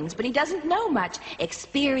brains, but he doesn't know much.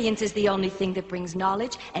 Experience is the only thing that brings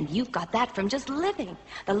knowledge, and you've got that from just living.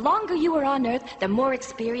 The longer you are on Earth, the more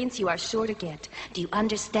experience you are sure to get. Do you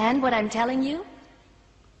understand what I'm telling you?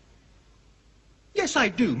 Yes, I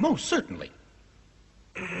do, most certainly.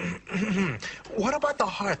 What about the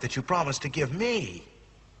heart that you promised to give me?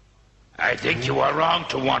 I think you are wrong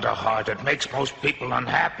to want a heart. It makes most people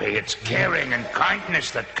unhappy. It's caring and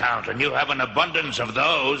kindness that count, and you have an abundance of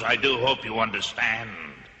those. I do hope you understand.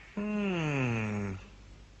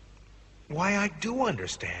 Why, I do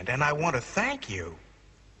understand, and I want to thank you.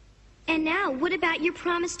 And now, what about your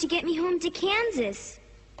promise to get me home to Kansas?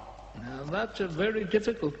 Now, that's a very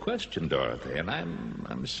difficult question, Dorothy, and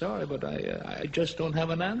I'm sorry, but I just don't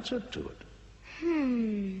have an answer to it.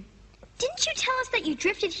 Didn't you tell us that you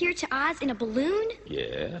drifted here to Oz in a balloon?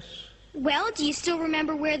 Yes. Well, do you still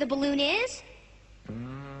remember where the balloon is?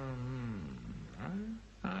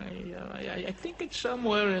 I think it's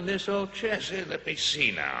somewhere in this old chest. Here, let me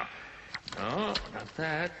see now. No, not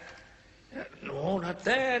that. No, not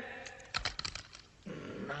that.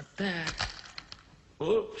 Not that.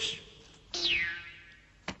 Oops.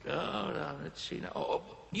 No, let's see now. Oh,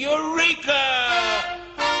 Eureka!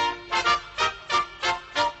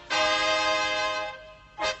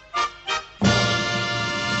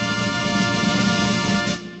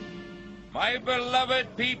 My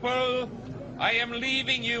beloved people, I am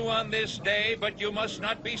leaving you on this day, but you must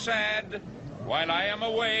not be sad. While I am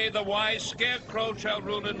away, the wise Scarecrow shall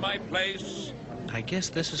rule in my place. I guess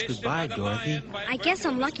this is goodbye, Dorothy. I guess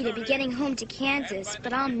I'm lucky to be getting home to Kansas,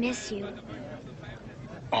 but I'll miss you.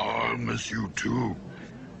 I'll miss you, too.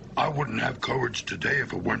 I wouldn't have courage today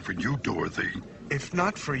if it weren't for you, Dorothy. If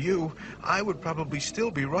not for you, I would probably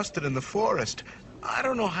still be rusted in the forest. I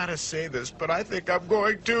don't know how to say this, but I think I'm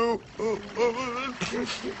going to...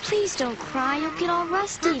 Please don't cry. You'll get all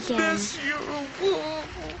rusty again. Miss you.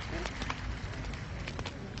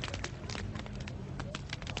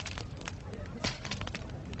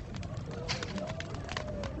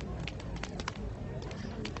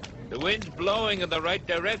 The wind's blowing in the right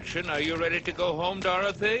direction. Are you ready to go home,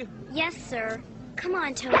 Dorothy? Yes, sir. Come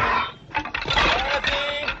on, Toto.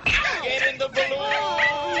 Dorothy, get in the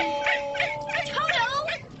balloon! Toto!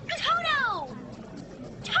 Toto!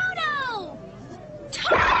 Toto!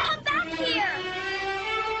 Toto, come back here!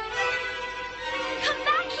 Come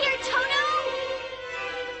back here, Toto!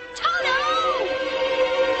 Toto!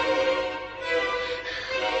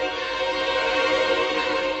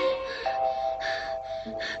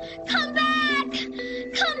 Come back!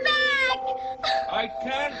 Come back! I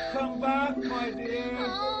can't come back, my dear.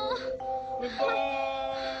 Oh. Goodbye.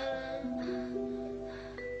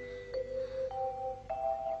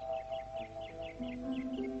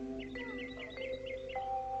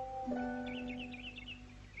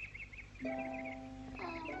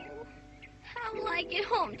 How will I get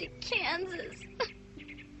home to Kansas?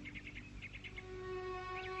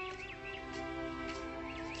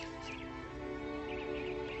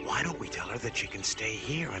 Why don't we tell her that she can stay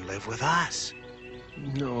here and live with us?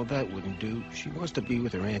 No, that wouldn't do. She wants to be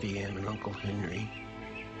with her Auntie Anne and Uncle Henry.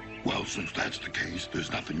 Well, since that's the case,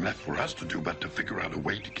 there's nothing left for us to do but to figure out a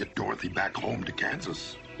way to get Dorothy back home to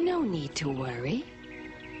Kansas. No need to worry.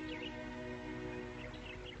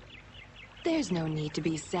 There's no need to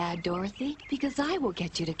be sad, Dorothy, because I will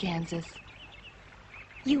get you to Kansas.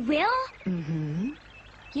 You will? Mm-hmm.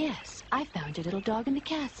 Yes, I found your little dog in the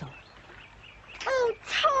castle. Oh,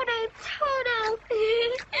 Toto, Toto.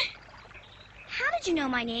 How did you know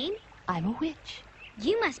my name? I'm a witch.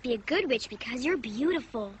 You must be a good witch because you're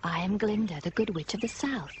beautiful. I am Glinda, the good witch of the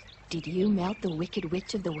South. Did you melt the wicked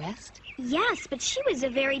witch of the West? Yes, but she was a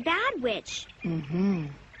very bad witch. Mm-hmm.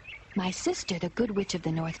 My sister, the good witch of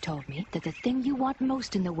the North, told me that the thing you want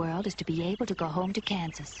most in the world is to be able to go home to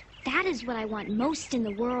Kansas. That is what I want most in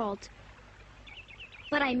the world.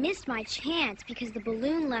 But I missed my chance because the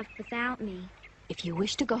balloon left without me. If you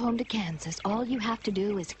wish to go home to Kansas, all you have to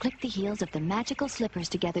do is click the heels of the magical slippers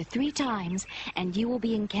together 3 times, and you will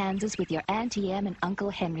be in Kansas with your Auntie Em and Uncle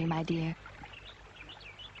Henry, my dear.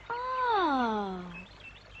 Oh.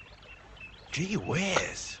 Gee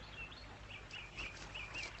whiz.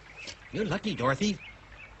 You're lucky, Dorothy.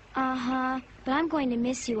 Uh-huh. But I'm going to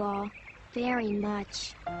miss you all very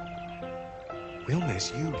much. We'll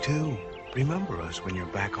miss you, too. Remember us when you're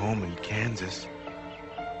back home in Kansas.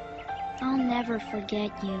 I'll never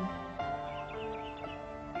forget you.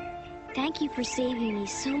 Thank you for saving me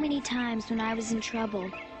so many times when I was in trouble.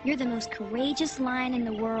 You're the most courageous lion in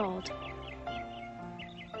the world.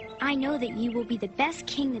 I know that you will be the best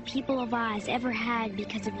king the people of Oz ever had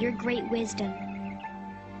because of your great wisdom.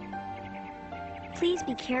 Please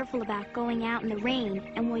be careful about going out in the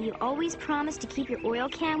rain, and will you always promise to keep your oil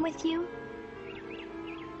can with you?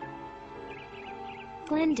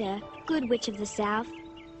 Glinda, good witch of the South,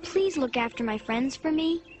 please look after my friends for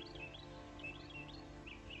me.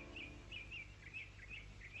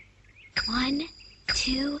 1,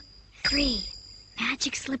 2, 3.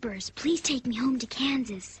 Magic slippers, please take me home to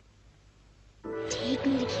Kansas. Take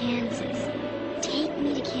me to Kansas. Take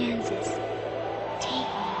me to Kansas. Take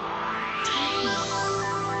me. Take me.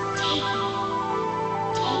 Take me.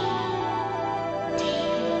 Take me. Take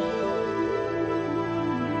me.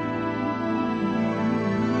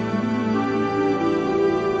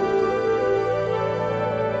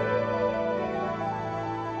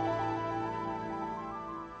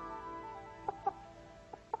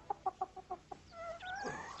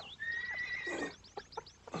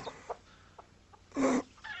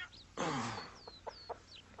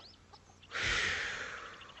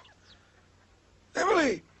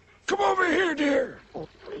 Emily! Come over here, dear. Oh,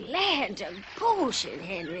 land of Goshen,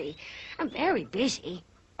 Henry. I'm very busy.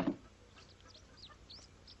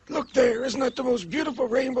 Look there. Isn't that the most beautiful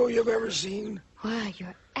rainbow you've ever seen? Why,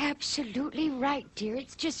 you're absolutely right, dear.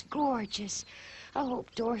 It's just gorgeous. I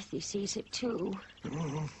hope Dorothy sees it, too.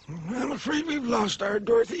 I'm afraid we've lost our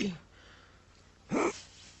Dorothy.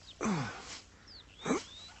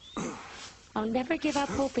 I'll never give up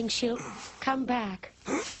hoping she'll come back.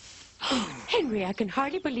 Henry, I can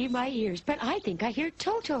hardly believe my ears, but I think I hear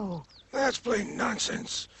Toto. That's plain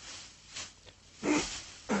nonsense.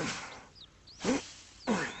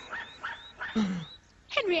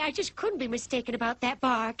 Henry, I just couldn't be mistaken about that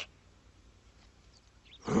bark.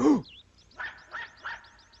 Who?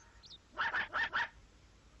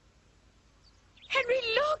 Henry,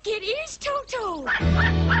 look, it is Toto.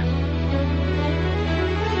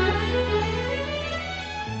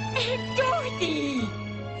 And Dorothy.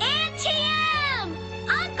 Auntie Em!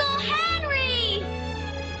 Uncle Henry!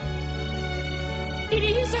 It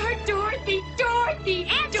is our Dorothy. Dorothy.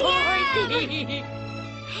 Auntie Dorothy.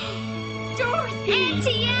 Dorothy.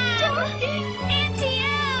 Auntie Em! Dorothy. Auntie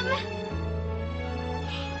Em!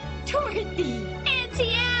 Dorothy.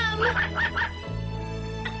 Auntie Em!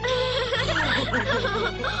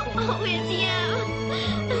 Oh, Auntie Em!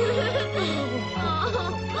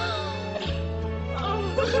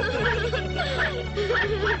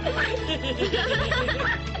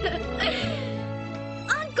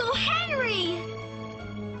 Uncle Henry!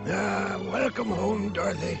 Welcome home,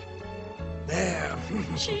 Dorothy. There.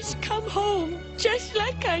 She's come home, just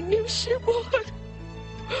like I knew she would.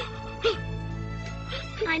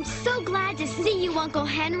 I'm so glad to see you, Uncle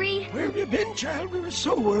Henry. Where have you been, child? We were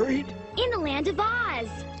so worried. In the land of Oz.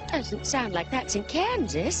 Doesn't sound like that's in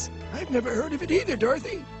Kansas. I've never heard of it either,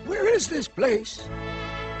 Dorothy. Where is this place?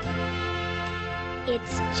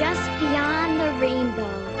 It's just beyond the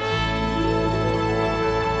rainbow.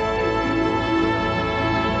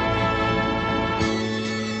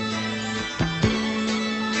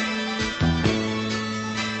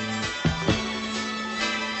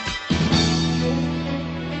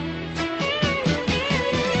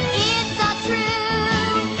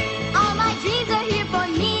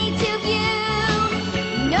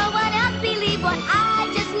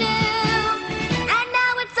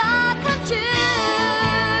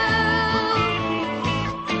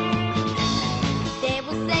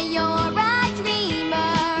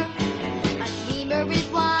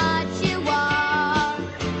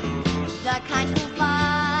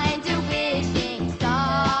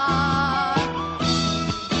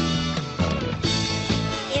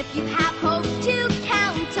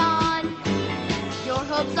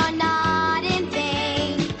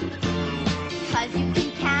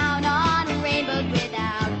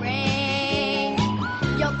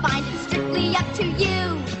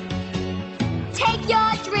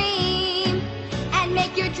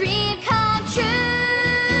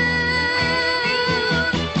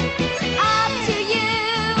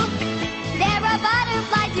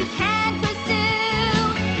 You can